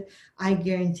disconnected, I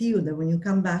guarantee you that when you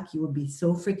come back, you will be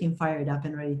so freaking fired up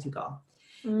and ready to go.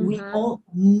 Mm-hmm.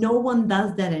 No one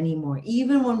does that anymore.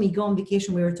 Even when we go on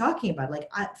vacation, we were talking about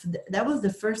that was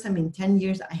the first time in 10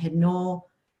 years I had no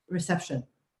reception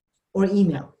or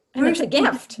email. And it's a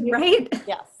gift, right?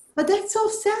 Yes. But that's so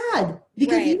sad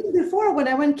because even before when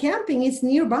I went camping, it's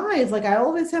nearby. It's like I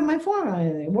always have my phone on.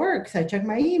 It works. I check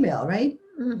my email, right?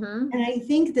 Mm-hmm. And I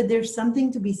think that there's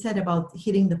something to be said about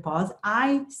hitting the pause.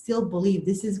 I still believe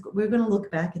we're going to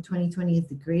look back at 2020 as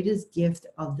the greatest gift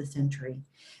of the century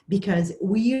because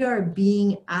we are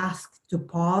being asked to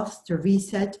pause, to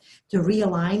reset, to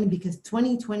realign because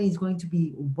 2020 is going to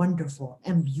be wonderful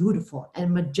and beautiful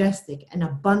and majestic and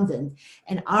abundant.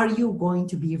 And are you going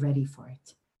to be ready for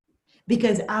it?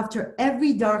 Because after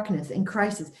every darkness and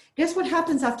crisis, guess what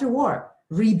happens after war?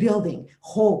 Rebuilding,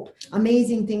 hope,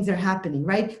 amazing things are happening,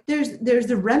 right? There's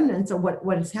the remnants of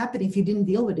what is happening if you didn't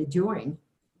deal with it during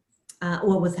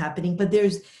what was happening. But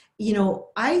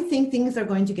I think things are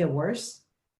going to get worse,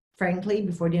 frankly,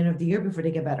 before the end of the year, before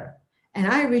they get better. And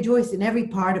I rejoice in every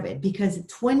part of it because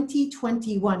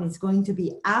 2021 is going to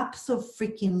be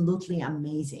absolutely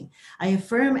amazing. I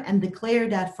affirm and declare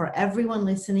that for everyone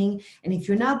listening. And if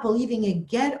you're not believing it,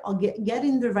 get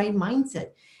in the right mindset.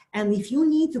 And if you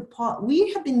need to pause,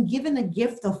 we have been given a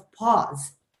gift of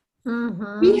pause.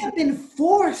 We have been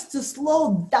forced to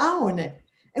slow down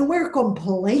and we're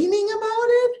complaining about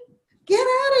it. Get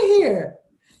out of here.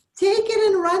 Take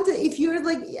it and run to, if you're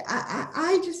like,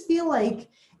 I just feel like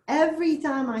every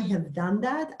time I have done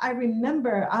that, I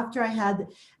remember after I had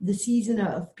the season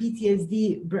of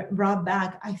PTSD brought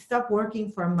back, I stopped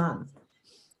working for a month.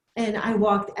 And I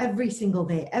walked every single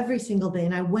day.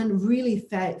 And I went really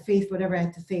faced whatever I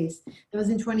had to face. That was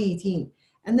in 2018.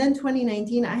 And then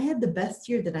 2019, I had the best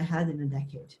year that I had in a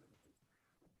decade.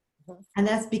 And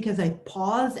that's because I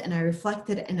paused and I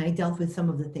reflected and I dealt with some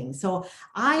of the things. So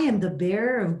I am the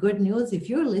bearer of good news. If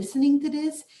you're listening to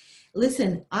this,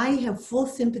 listen, I have full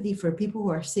sympathy for people who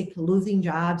are sick, losing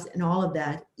jobs and all of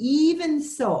that. Even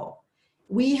so,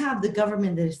 we have the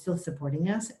government that is still supporting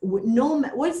us. No,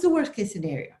 what's the worst case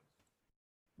scenario?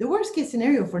 The worst case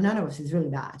scenario for none of us is really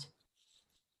bad.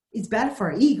 It's bad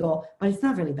for our ego, but it's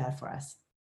not really bad for us.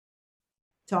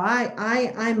 So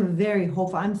I'm very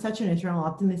hopeful. I'm such an eternal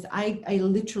optimist. I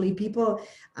literally, people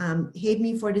hate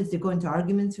me for this. They go into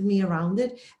arguments with me around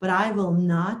it, but I will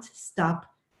not stop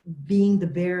being the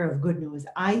bearer of good news.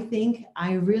 I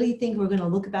really think we're going to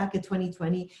look back at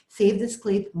 2020, save this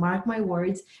clip, mark my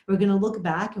words. We're going to look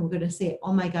back and we're going to say,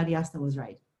 oh my God, Jasna was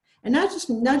right. And not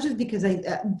just because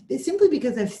simply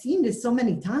because I've seen this so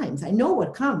many times. I know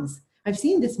what comes. I've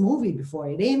seen this movie before.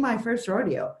 It ain't my first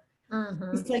rodeo.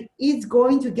 It's like, it's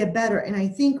going to get better. And I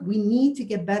think we need to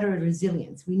get better at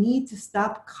resilience. We need to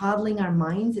stop coddling our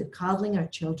minds and coddling our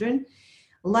children.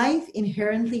 Life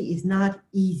inherently is not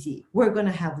easy. We're going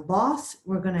to have loss.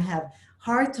 We're going to have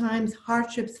hard times,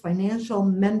 hardships, financial,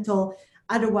 mental.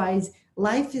 Otherwise,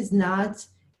 life is not,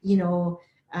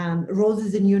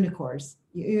 roses and unicorns.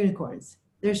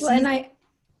 There's I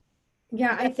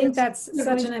think that's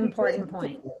such an important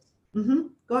point.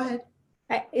 Go ahead.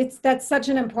 That's such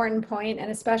an important point,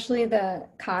 and especially the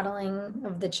coddling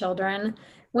of the children,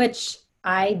 which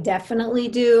I definitely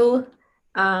do.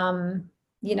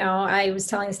 I was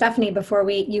telling Stephanie before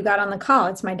you got on the call,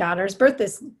 it's my daughter's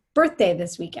birthday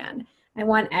this weekend. I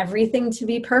want everything to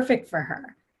be perfect for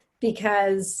her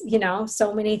because,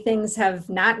 so many things have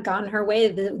not gone her way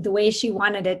the way she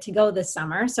wanted it to go this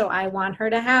summer. So I want her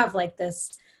to have like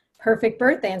this perfect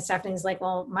birthday. And Stephanie's like,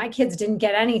 well, my kids didn't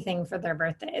get anything for their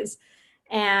birthdays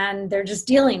and they're just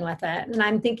dealing with it. And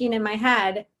I'm thinking in my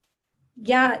head,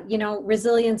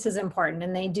 resilience is important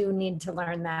and they do need to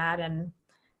learn that. And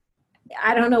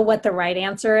I don't know what the right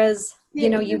answer is.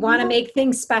 You want to make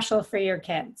things special for your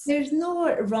kids. There's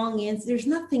no wrong answer. There's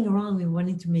nothing wrong with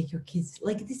wanting to make your kids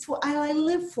like this. I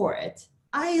live for it.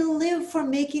 I live for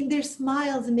making their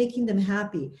smiles and making them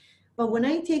happy. But when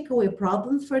I take away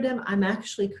problems for them, I'm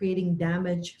actually creating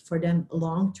damage for them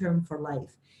long-term for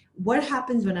life. What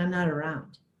happens when I'm not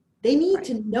around? They need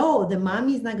to know that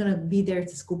mommy's not going to be there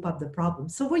to scoop up the problem.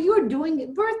 So what you're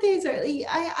doing, birthdays are,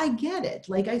 I get it.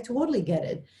 Like, I totally get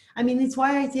it. I mean, it's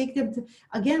why I take them to,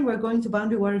 again, we're going to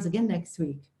Boundary Waters again next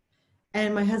week.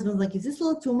 And my husband's like, is this a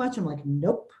little too much? I'm like,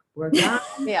 nope, we're not.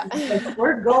 Like,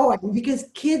 we're going because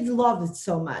kids love it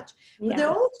so much. But they're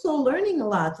also learning a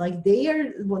lot. Like, they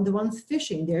are the ones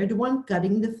fishing. They're the one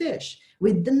cutting the fish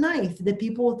with the knife that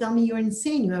people will tell me you're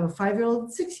insane. You have a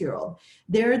 5-year-old, 6-year-old.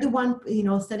 They're the one,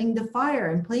 setting the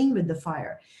fire and playing with the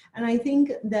fire. And I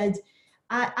think that,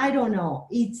 I don't know,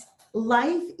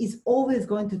 life is always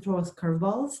going to throw us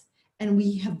curveballs. And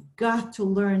we have got to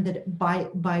learn that by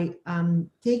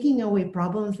taking away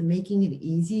problems and making it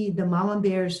easy, the mama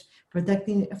bears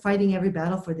fighting every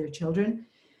battle for their children,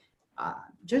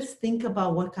 just think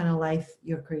about what kind of life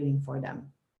you're creating for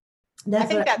them.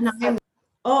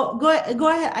 Oh, go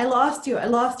ahead. I lost you,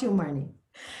 Marnie.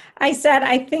 I said,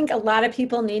 I think a lot of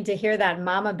people need to hear that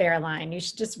mama bear line. You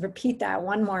should just repeat that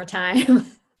one more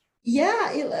time.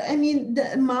 Yeah,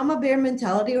 the mama bear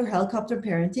mentality or helicopter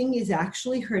parenting is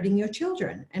actually hurting your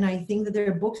children. And I think that there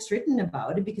are books written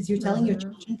about it because you're telling your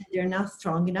children that they're not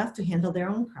strong enough to handle their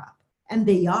own crap. And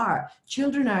they are.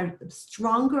 Children are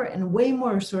stronger and way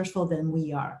more resourceful than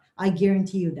we are. I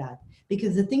guarantee you that.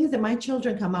 Because the things that my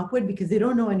children come up with, because they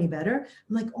don't know any better,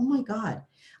 I'm like, oh my God.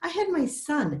 I had my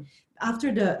son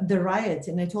after the riots,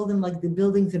 and I told him like the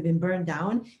buildings have been burned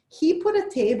down. He put a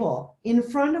table in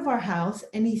front of our house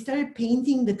and he started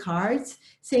painting the cards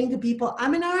saying to people,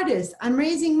 I'm an artist, I'm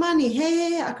raising money,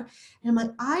 hey. And I'm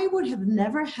like, I would have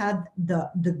never had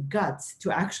the guts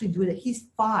to actually do that. He's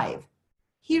 5.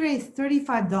 He raised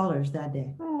 $35 that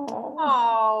day.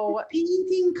 Oh,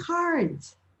 painting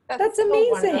cards. That's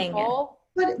amazing. So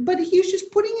But he's just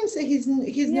putting his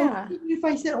Yeah. no. If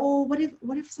I said, oh, what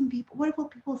if some people, what will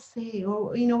people say,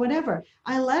 or whatever,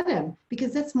 I let him,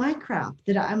 because that's my crap.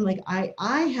 That I'm like,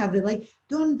 I have it, like,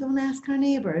 don't ask our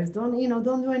neighbors, don't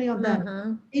do any of that.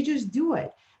 Mm-hmm. They just do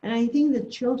it. And I think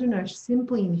that children are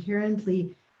simply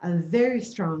inherently very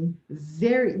strong,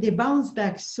 they bounce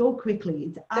back so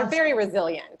quickly. It's They're very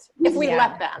resilient if we Yeah.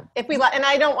 let them. And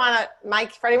I don't want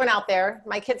to, for anyone out there,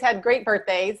 my kids had great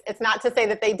birthdays. It's not to say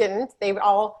that they didn't. They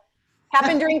all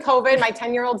happened during COVID. My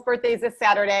 10-year-old's birthday is this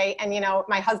Saturday. And,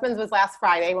 my husband's was last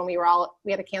Friday when we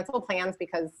had to cancel plans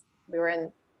because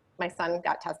my son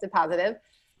got tested positive.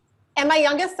 And my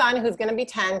youngest son, who's going to be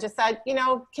 10, just said,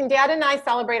 can Dad and I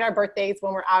celebrate our birthdays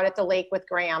when we're out at the lake with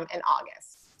Graham in August?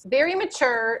 Very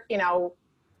mature,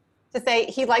 to say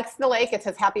he likes the lake. It's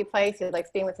his happy place. He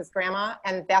likes being with his grandma.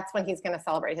 And that's when he's going to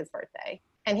celebrate his birthday.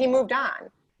 And he moved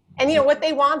on. And what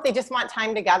they want, they just want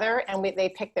time together. And they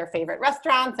pick their favorite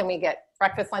restaurants, and we get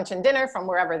breakfast, lunch, and dinner from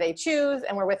wherever they choose.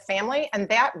 And we're with family. And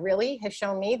that really has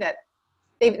shown me that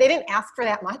they didn't ask for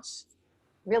that much.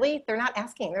 Really, they're not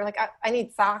asking. They're like, I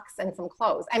need socks and some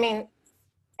clothes.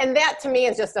 And that to me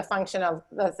is just a function of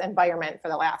this environment for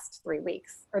the last 3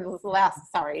 weeks, or the last,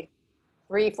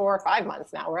 3, 4, 5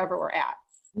 months now, wherever we're at.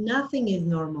 Nothing is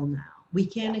normal now. We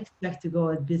can't expect to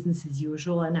go at business as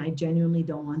usual. And I genuinely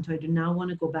don't want to. I do not want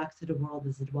to go back to the world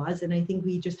as it was. And I think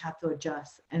we just have to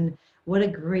adjust. And what a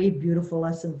great, beautiful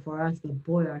lesson for us, but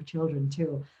boy, our children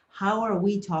too. How are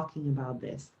we talking about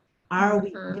this? Are we,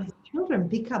 because children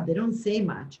pick up, they don't say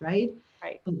much, right?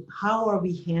 Right. But how are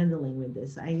we handling with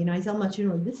this? I tell my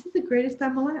children, this is the greatest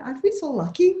time of my life. Aren't we so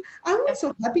lucky? I'm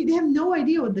so happy. They have no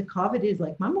idea what the COVID is.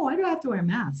 Like, Mama, why do I have to wear a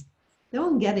mask? They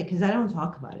don't get it because I don't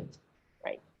talk about it.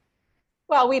 Right.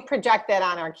 Well, we project that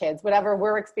on our kids, whatever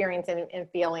we're experiencing and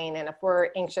feeling. And if we're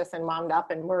anxious and wound up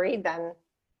and worried, then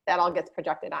that all gets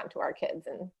projected onto our kids.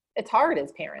 And it's hard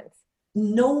as parents.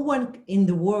 No one in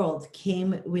the world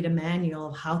came with a manual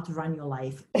of how to run your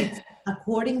life. It's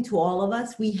according to all of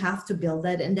us, we have to build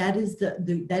that. And that is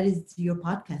that is your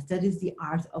podcast. That is the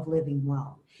art of living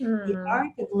well. The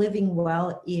art of living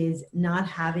well is not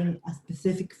having a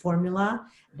specific formula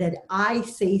that I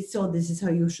say, so this is how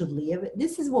you should live.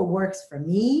 This is what works for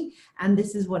me, and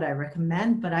this is what I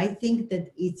recommend. But I think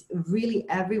that it's really,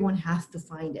 everyone has to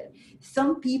find it.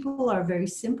 Some people are very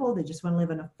simple. They just want to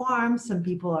live on a farm. Some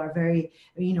people are very,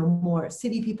 more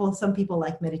city people. Some people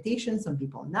like meditation. Some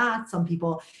people not. Some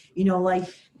people,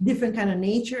 like different kind of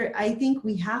nature. I think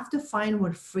we have to find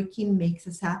what freaking makes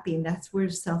us happy. And that's where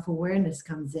self-awareness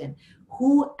comes in.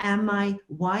 Who am I?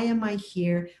 Why am I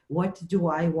here? What do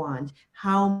I want?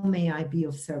 How may I be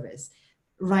of service?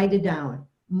 Write it down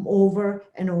over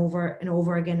and over and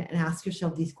over again and ask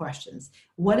yourself these questions.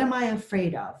 What am I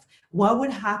afraid of? What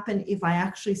would happen if I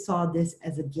actually saw this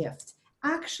as a gift?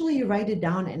 Actually write it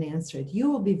down and answer it. You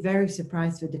will be very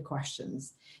surprised with the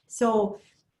questions. So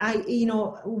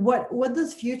what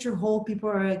does future hold? People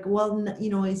are like, well,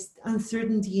 it's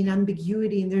uncertainty and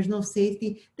ambiguity and there's no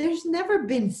safety. There's never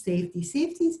been safety.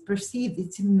 Safety is perceived.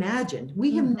 It's imagined.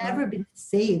 We have never been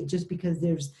saved just because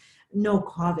there's no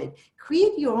COVID.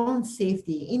 Create your own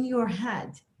safety in your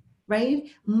head, right?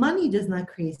 Money does not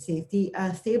create safety.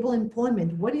 Stable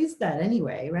employment, what is that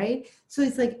anyway, right? So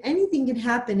it's like anything can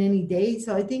happen any day.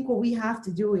 So I think what we have to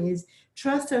do is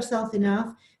trust ourselves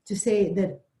enough to say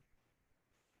that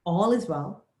all is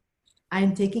well. I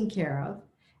am taken care of.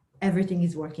 Everything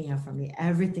is working out for me.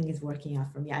 Everything is working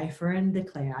out for me. I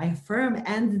affirm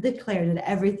and declare that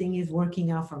everything is working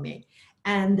out for me.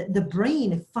 And the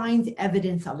brain finds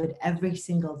evidence of it every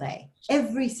single day.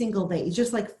 Every single day. It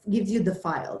just like gives you the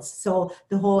files. So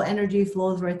the whole energy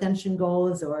flows where attention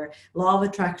goes, or law of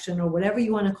attraction, or whatever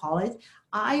you want to call it.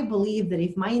 I believe that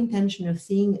if my intention of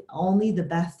seeing only the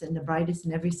best and the brightest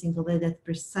in every single day, that's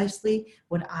precisely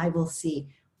what I will see.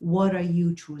 What are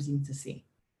you choosing to see?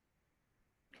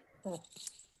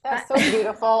 That's so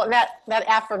beautiful. That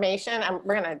affirmation,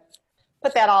 we're going to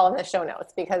put that all in the show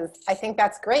notes, because I think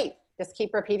that's great. Just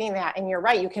keep repeating that. And you're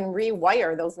right. You can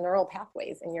rewire those neural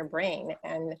pathways in your brain.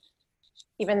 And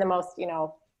even the most,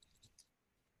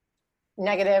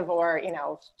 negative or,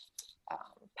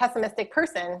 pessimistic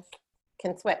person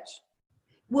can switch.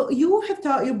 Well, you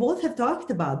both have talked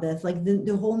about this, like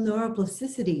the whole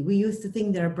neuroplasticity. We used to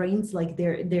think that our brains, like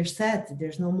they're set.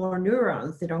 There's no more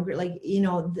neurons. They don't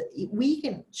we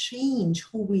can change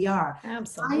who we are.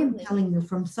 Absolutely. I am telling you,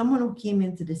 from someone who came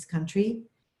into this country,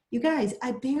 you guys,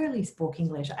 I barely spoke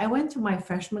English. I went to my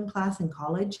freshman class in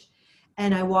college,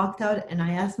 and I walked out and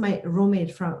I asked my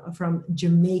roommate from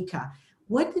Jamaica,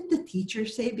 what did the teacher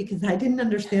say? Because I didn't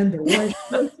understand the word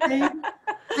she was saying.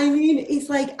 I mean, it's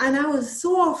like, and I was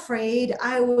so afraid.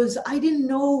 I didn't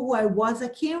know who I was. I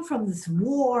came from this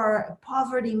war,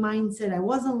 poverty mindset. I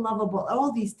wasn't lovable,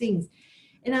 all these things.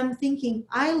 And I'm thinking,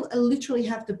 I literally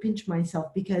have to pinch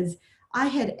myself because I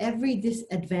had every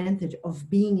disadvantage of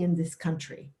being in this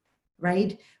country,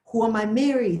 right? Who am I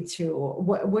married to?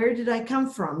 Where did I come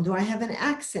from? Do I have an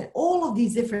accent? All of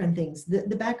these different things,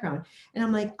 the background. And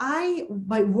I'm like,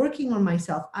 by working on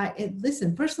myself,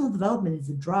 listen, personal development is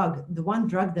a drug, the one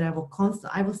drug that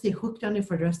I will stay hooked on it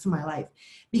for the rest of my life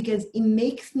because it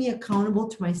makes me accountable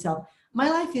to myself. My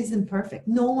life isn't perfect.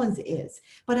 No one's is.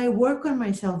 But I work on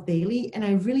myself daily and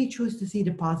I really choose to see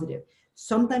the positive.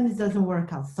 Sometimes it doesn't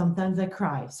work out. Sometimes I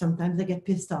cry. Sometimes I get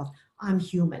pissed off. I'm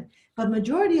human. But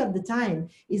majority of the time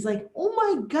is like, oh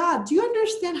my God, do you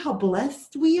understand how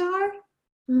blessed we are?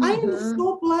 Mm-hmm. I am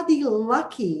so bloody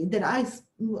lucky that I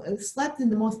slept in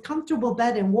the most comfortable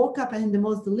bed and woke up in the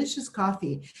most delicious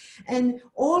coffee and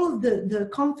all of the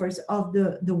comforts of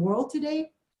the world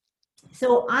today.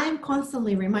 So I'm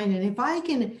constantly reminded, if I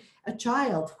can, a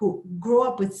child who grew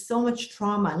up with so much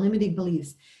trauma, limiting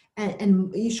beliefs,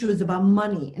 and issues about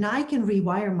money, and I can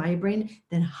rewire my brain,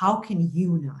 then how can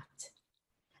you not?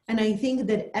 And I think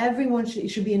that everyone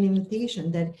should be an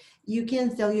invitation that you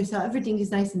can tell yourself everything is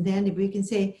nice and dandy, but you can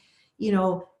say,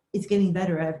 it's getting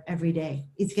better every day.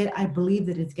 I believe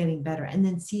that it's getting better, and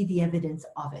then see the evidence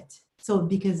of it. So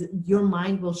because your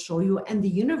mind will show you and the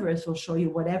universe will show you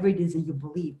whatever it is that you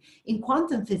believe. In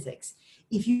quantum physics,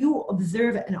 if you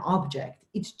observe an object,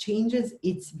 it changes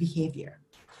its behavior.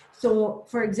 So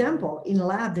for example, in a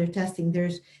lab they're testing,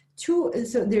 there's two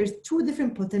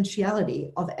different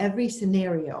potentiality of every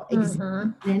scenario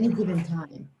existing at any given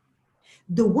time.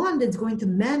 The one that's going to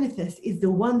manifest is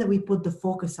the one that we put the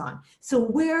focus on. So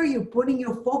where are you putting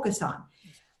your focus on?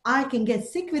 I can get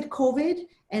sick with COVID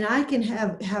and I can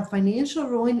have financial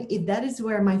ruin if that is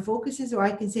where my focus is, or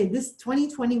I can say this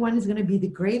 2021 is going to be the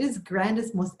greatest,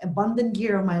 grandest, most abundant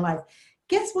year of my life.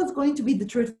 Guess what's going to be the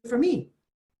truth for me?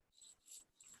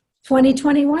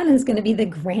 2021 is going to be the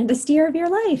grandest year of your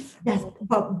life.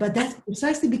 But that's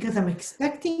precisely because I'm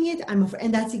expecting it.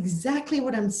 And that's exactly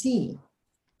what I'm seeing.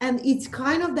 And it's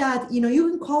kind of that, you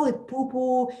can call it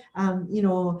poo-poo, and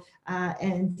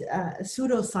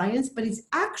pseudoscience, but it's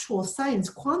actual science.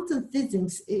 Quantum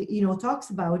physics, talks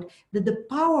about the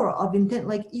power of intent.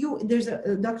 There's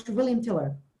a Dr. William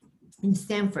Tiller in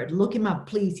Stanford. Look him up,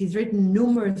 please. He's written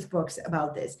numerous books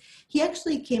about this. He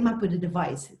actually came up with a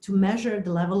device to measure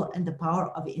the level and the power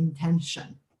of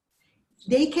intention.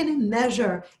 They can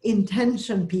measure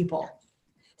intention, people.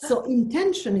 So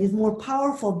intention is more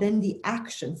powerful than the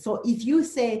action. So if you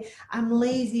say, I'm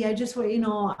lazy, I just, I don't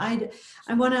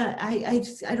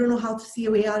know how to see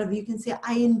a way out of it. You can say,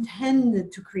 I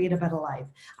intended to create a better life.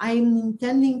 I'm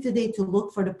intending today to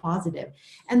look for the positive.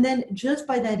 And then just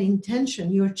by that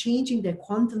intention, you're changing the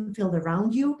quantum field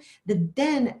around you that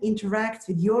then interacts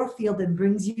with your field and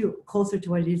brings you closer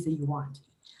to what it is that you want.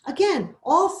 Again,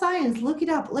 all science, look it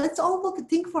up. Let's all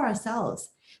think for ourselves.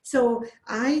 So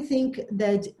I think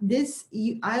that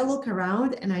I look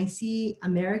around and I see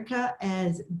America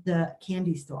as the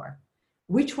candy store.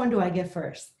 Which one do I get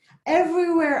first?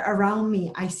 Everywhere around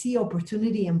me, I see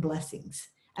opportunity and blessings.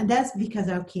 And that's because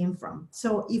I came from.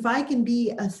 So if I can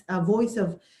be a voice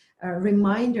of a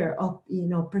reminder of,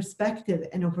 perspective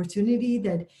and opportunity,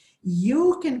 that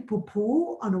you can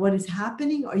poo-poo on what is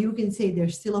happening, or you can say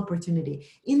there's still opportunity.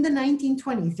 In the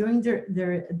 1920s, during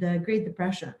the Great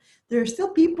Depression, there are still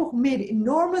people who made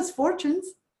enormous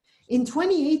fortunes. In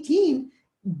 2018,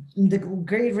 the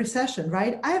Great Recession,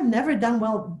 right? I have never done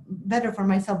better for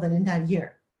myself than in that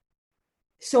year.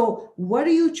 So what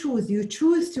do you choose? You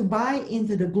choose to buy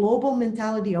into the global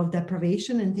mentality of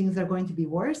deprivation and things are going to be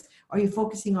worse? Or are you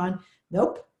focusing on,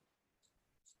 nope,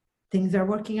 things are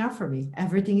working out for me.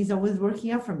 Everything is always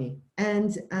working out for me.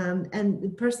 And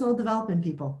personal development,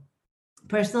 people.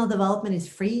 Personal development is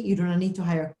free. You do not need to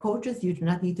hire coaches. You do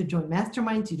not need to join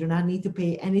masterminds. You do not need to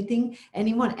pay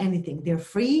anyone anything. They're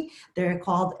free. They're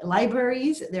called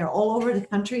libraries. They're all over the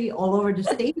country, all over the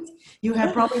state. You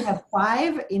probably have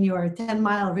 5 in your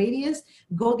 10-mile radius.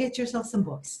 Go get yourself some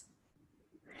books.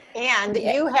 And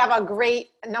you have a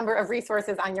great number of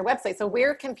resources on your website. So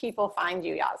where can people find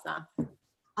you, Jasna?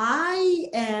 I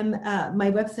am, my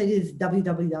website is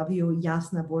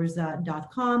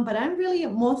www.jasnaburza.com, but I'm really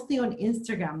mostly on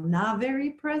Instagram, not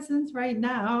very present right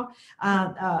now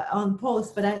on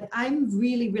posts, but I'm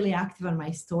really, really active on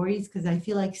my stories because I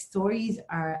feel like stories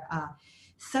are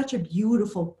such a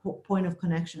beautiful point of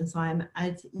connection. So I'm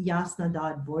at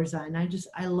Jasna.Burza, and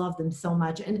I love them so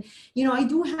much. And, I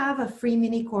do have a free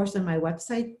mini course on my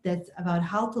website that's about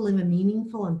how to live a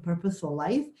meaningful and purposeful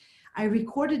life. I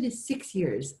recorded it 6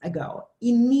 years ago.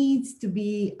 It needs to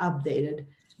be updated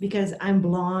because I'm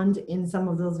blonde in some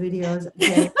of those videos.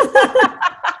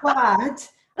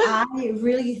 But I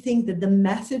really think that the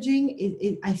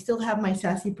messaging, I still have my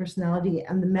sassy personality,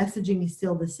 and the messaging is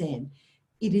still the same.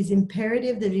 It is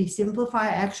imperative that we simplify,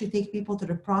 actually take people to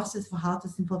the process for how to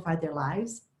simplify their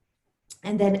lives.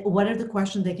 And then what are the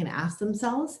questions they can ask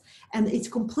themselves? And it's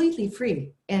completely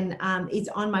free. And it's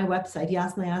on my website,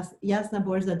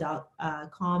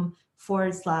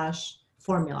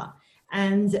 jasnaburza.com/formula.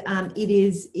 And it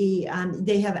is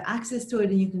they have access to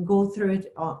it, and you can go through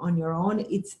it on your own.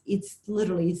 It's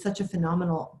literally such a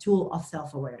phenomenal tool of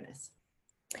self-awareness.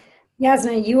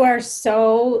 Jasna, you are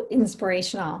so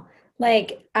inspirational.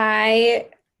 Like I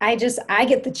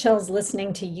get the chills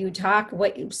listening to you talk.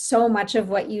 So much of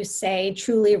what you say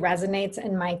truly resonates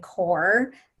in my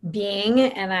core being,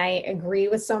 and I agree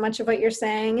with so much of what you're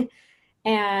saying.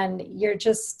 And you're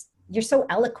so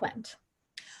eloquent.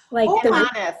 Like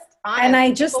honest. And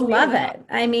I just love it.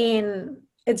 I mean,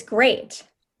 it's great.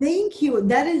 Thank you.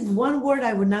 That is one word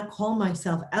I would not call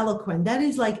myself, eloquent. That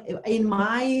is like in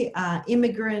my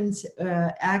immigrant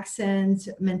accent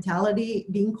mentality,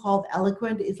 being called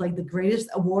eloquent is like the greatest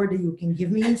award that you can give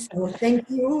me. So thank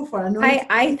you for anointing.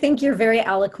 I think you're very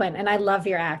eloquent, and I love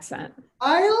your accent.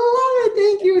 I love it.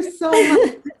 Thank you so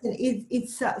much.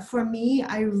 It's for me,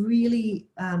 I really,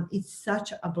 it's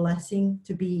such a blessing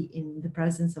to be in the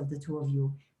presence of the two of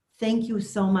you. Thank you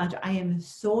so much. I am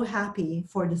so happy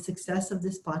for the success of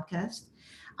this podcast.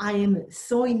 I am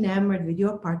so enamored with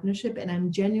your partnership, and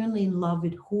I'm genuinely in love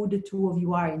with who the two of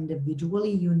you are individually.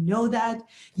 You know that.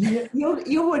 You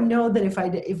would know that if I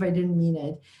didn't mean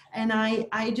it. And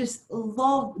I just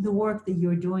love the work that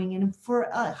you're doing. And for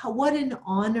what an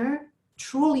honor,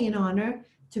 truly an honor,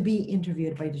 to be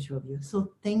interviewed by the two of you.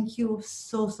 So thank you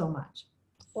so much.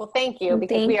 Well, thank you,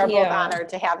 because we are both honored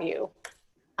to have you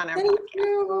on our podcast. Thank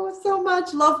you so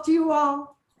much. Love to you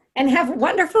all. And have a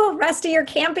wonderful rest of your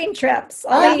camping trips.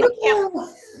 I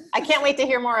can't wait to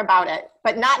hear more about it,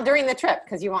 but not during the trip,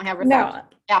 because you won't have reception.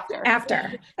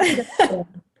 After.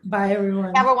 Bye,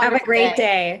 everyone. Have a great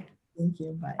day. Thank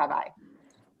you. Bye. Bye-bye.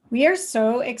 We are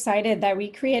so excited that we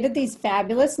created these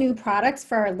fabulous new products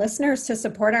for our listeners to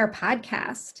support our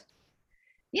podcast.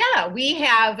 Yeah, we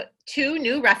have 2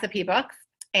 new recipe books,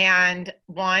 and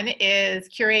one is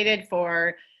curated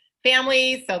for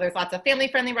families. So there's lots of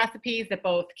family-friendly recipes that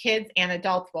both kids and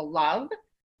adults will love.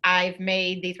 I've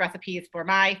made these recipes for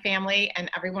my family, and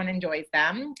everyone enjoys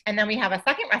them. And then we have a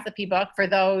second recipe book for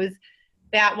those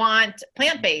that want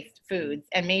plant-based foods,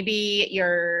 and maybe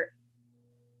you're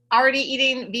already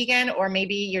eating vegan, or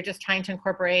maybe you're just trying to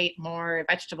incorporate more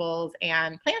vegetables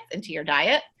and plants into your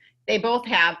diet. They both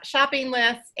have shopping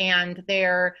lists, and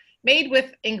they're made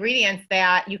with ingredients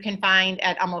that you can find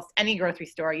at almost any grocery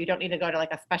store. You don't need to go to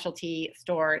like a specialty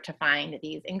store to find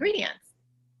these ingredients.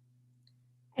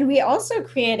 And we also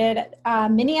created a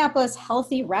Minneapolis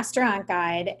Healthy Restaurant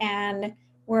Guide, and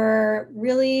we're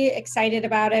really excited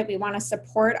about it. We want to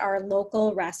support our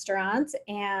local restaurants,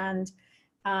 and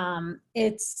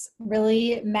it's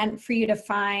really meant for you to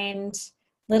find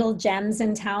little gems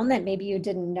in town that maybe you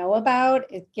didn't know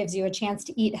about. It gives you a chance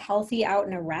to eat healthy out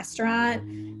in a restaurant.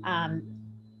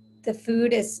 The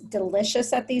food is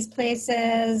delicious at these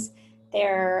places.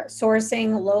 They're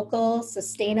sourcing local,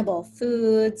 sustainable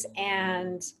foods,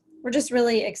 and we're just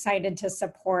really excited to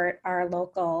support our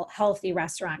local healthy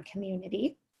restaurant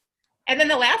community. And then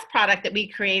the last product that we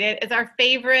created is our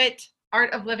favorite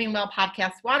Art of Living Well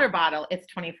podcast water bottle. It's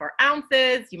 24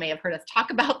 ounces. You may have heard us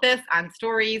talk about this on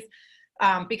stories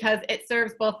because it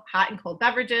serves both hot and cold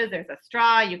beverages. There's a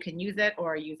straw. You can use it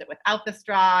or use it without the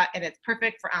straw, and it's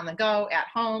perfect for on the go, at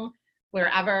home,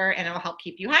 wherever, and it will help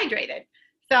keep you hydrated.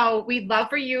 So we'd love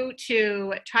for you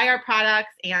to try our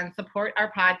products and support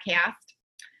our podcast.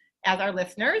 As our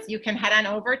listeners, you can head on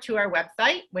over to our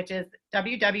website, which is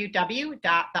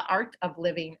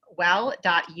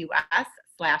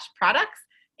www.theartoflivingwell.us/products,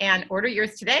 and order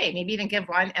yours today. Maybe even give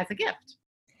one as a gift.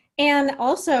 And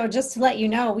also, just to let you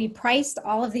know, we priced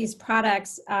all of these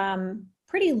products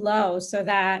pretty low so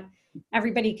that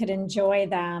everybody could enjoy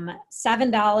them.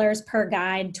 $7 per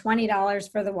guide,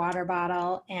 $20 for the water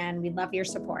bottle, and we love your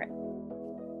support.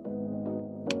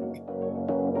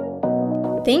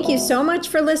 Thank you so much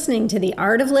for listening to the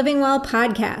Art of Living Well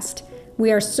podcast.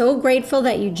 We are so grateful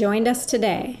that you joined us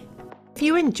today. If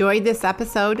you enjoyed this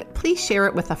episode, please share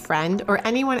it with a friend or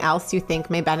anyone else you think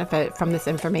may benefit from this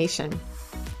information.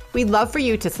 We'd love for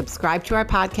you to subscribe to our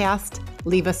podcast,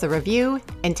 leave us a review,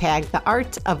 and tag the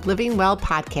Art of Living Well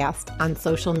podcast on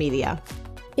social media.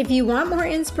 If you want more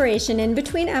inspiration in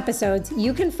between episodes,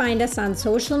 you can find us on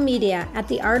social media at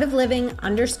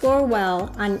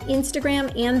theartofliving_well on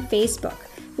Instagram and Facebook,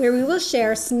 where we will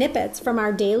share snippets from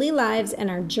our daily lives and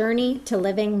our journey to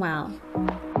living well.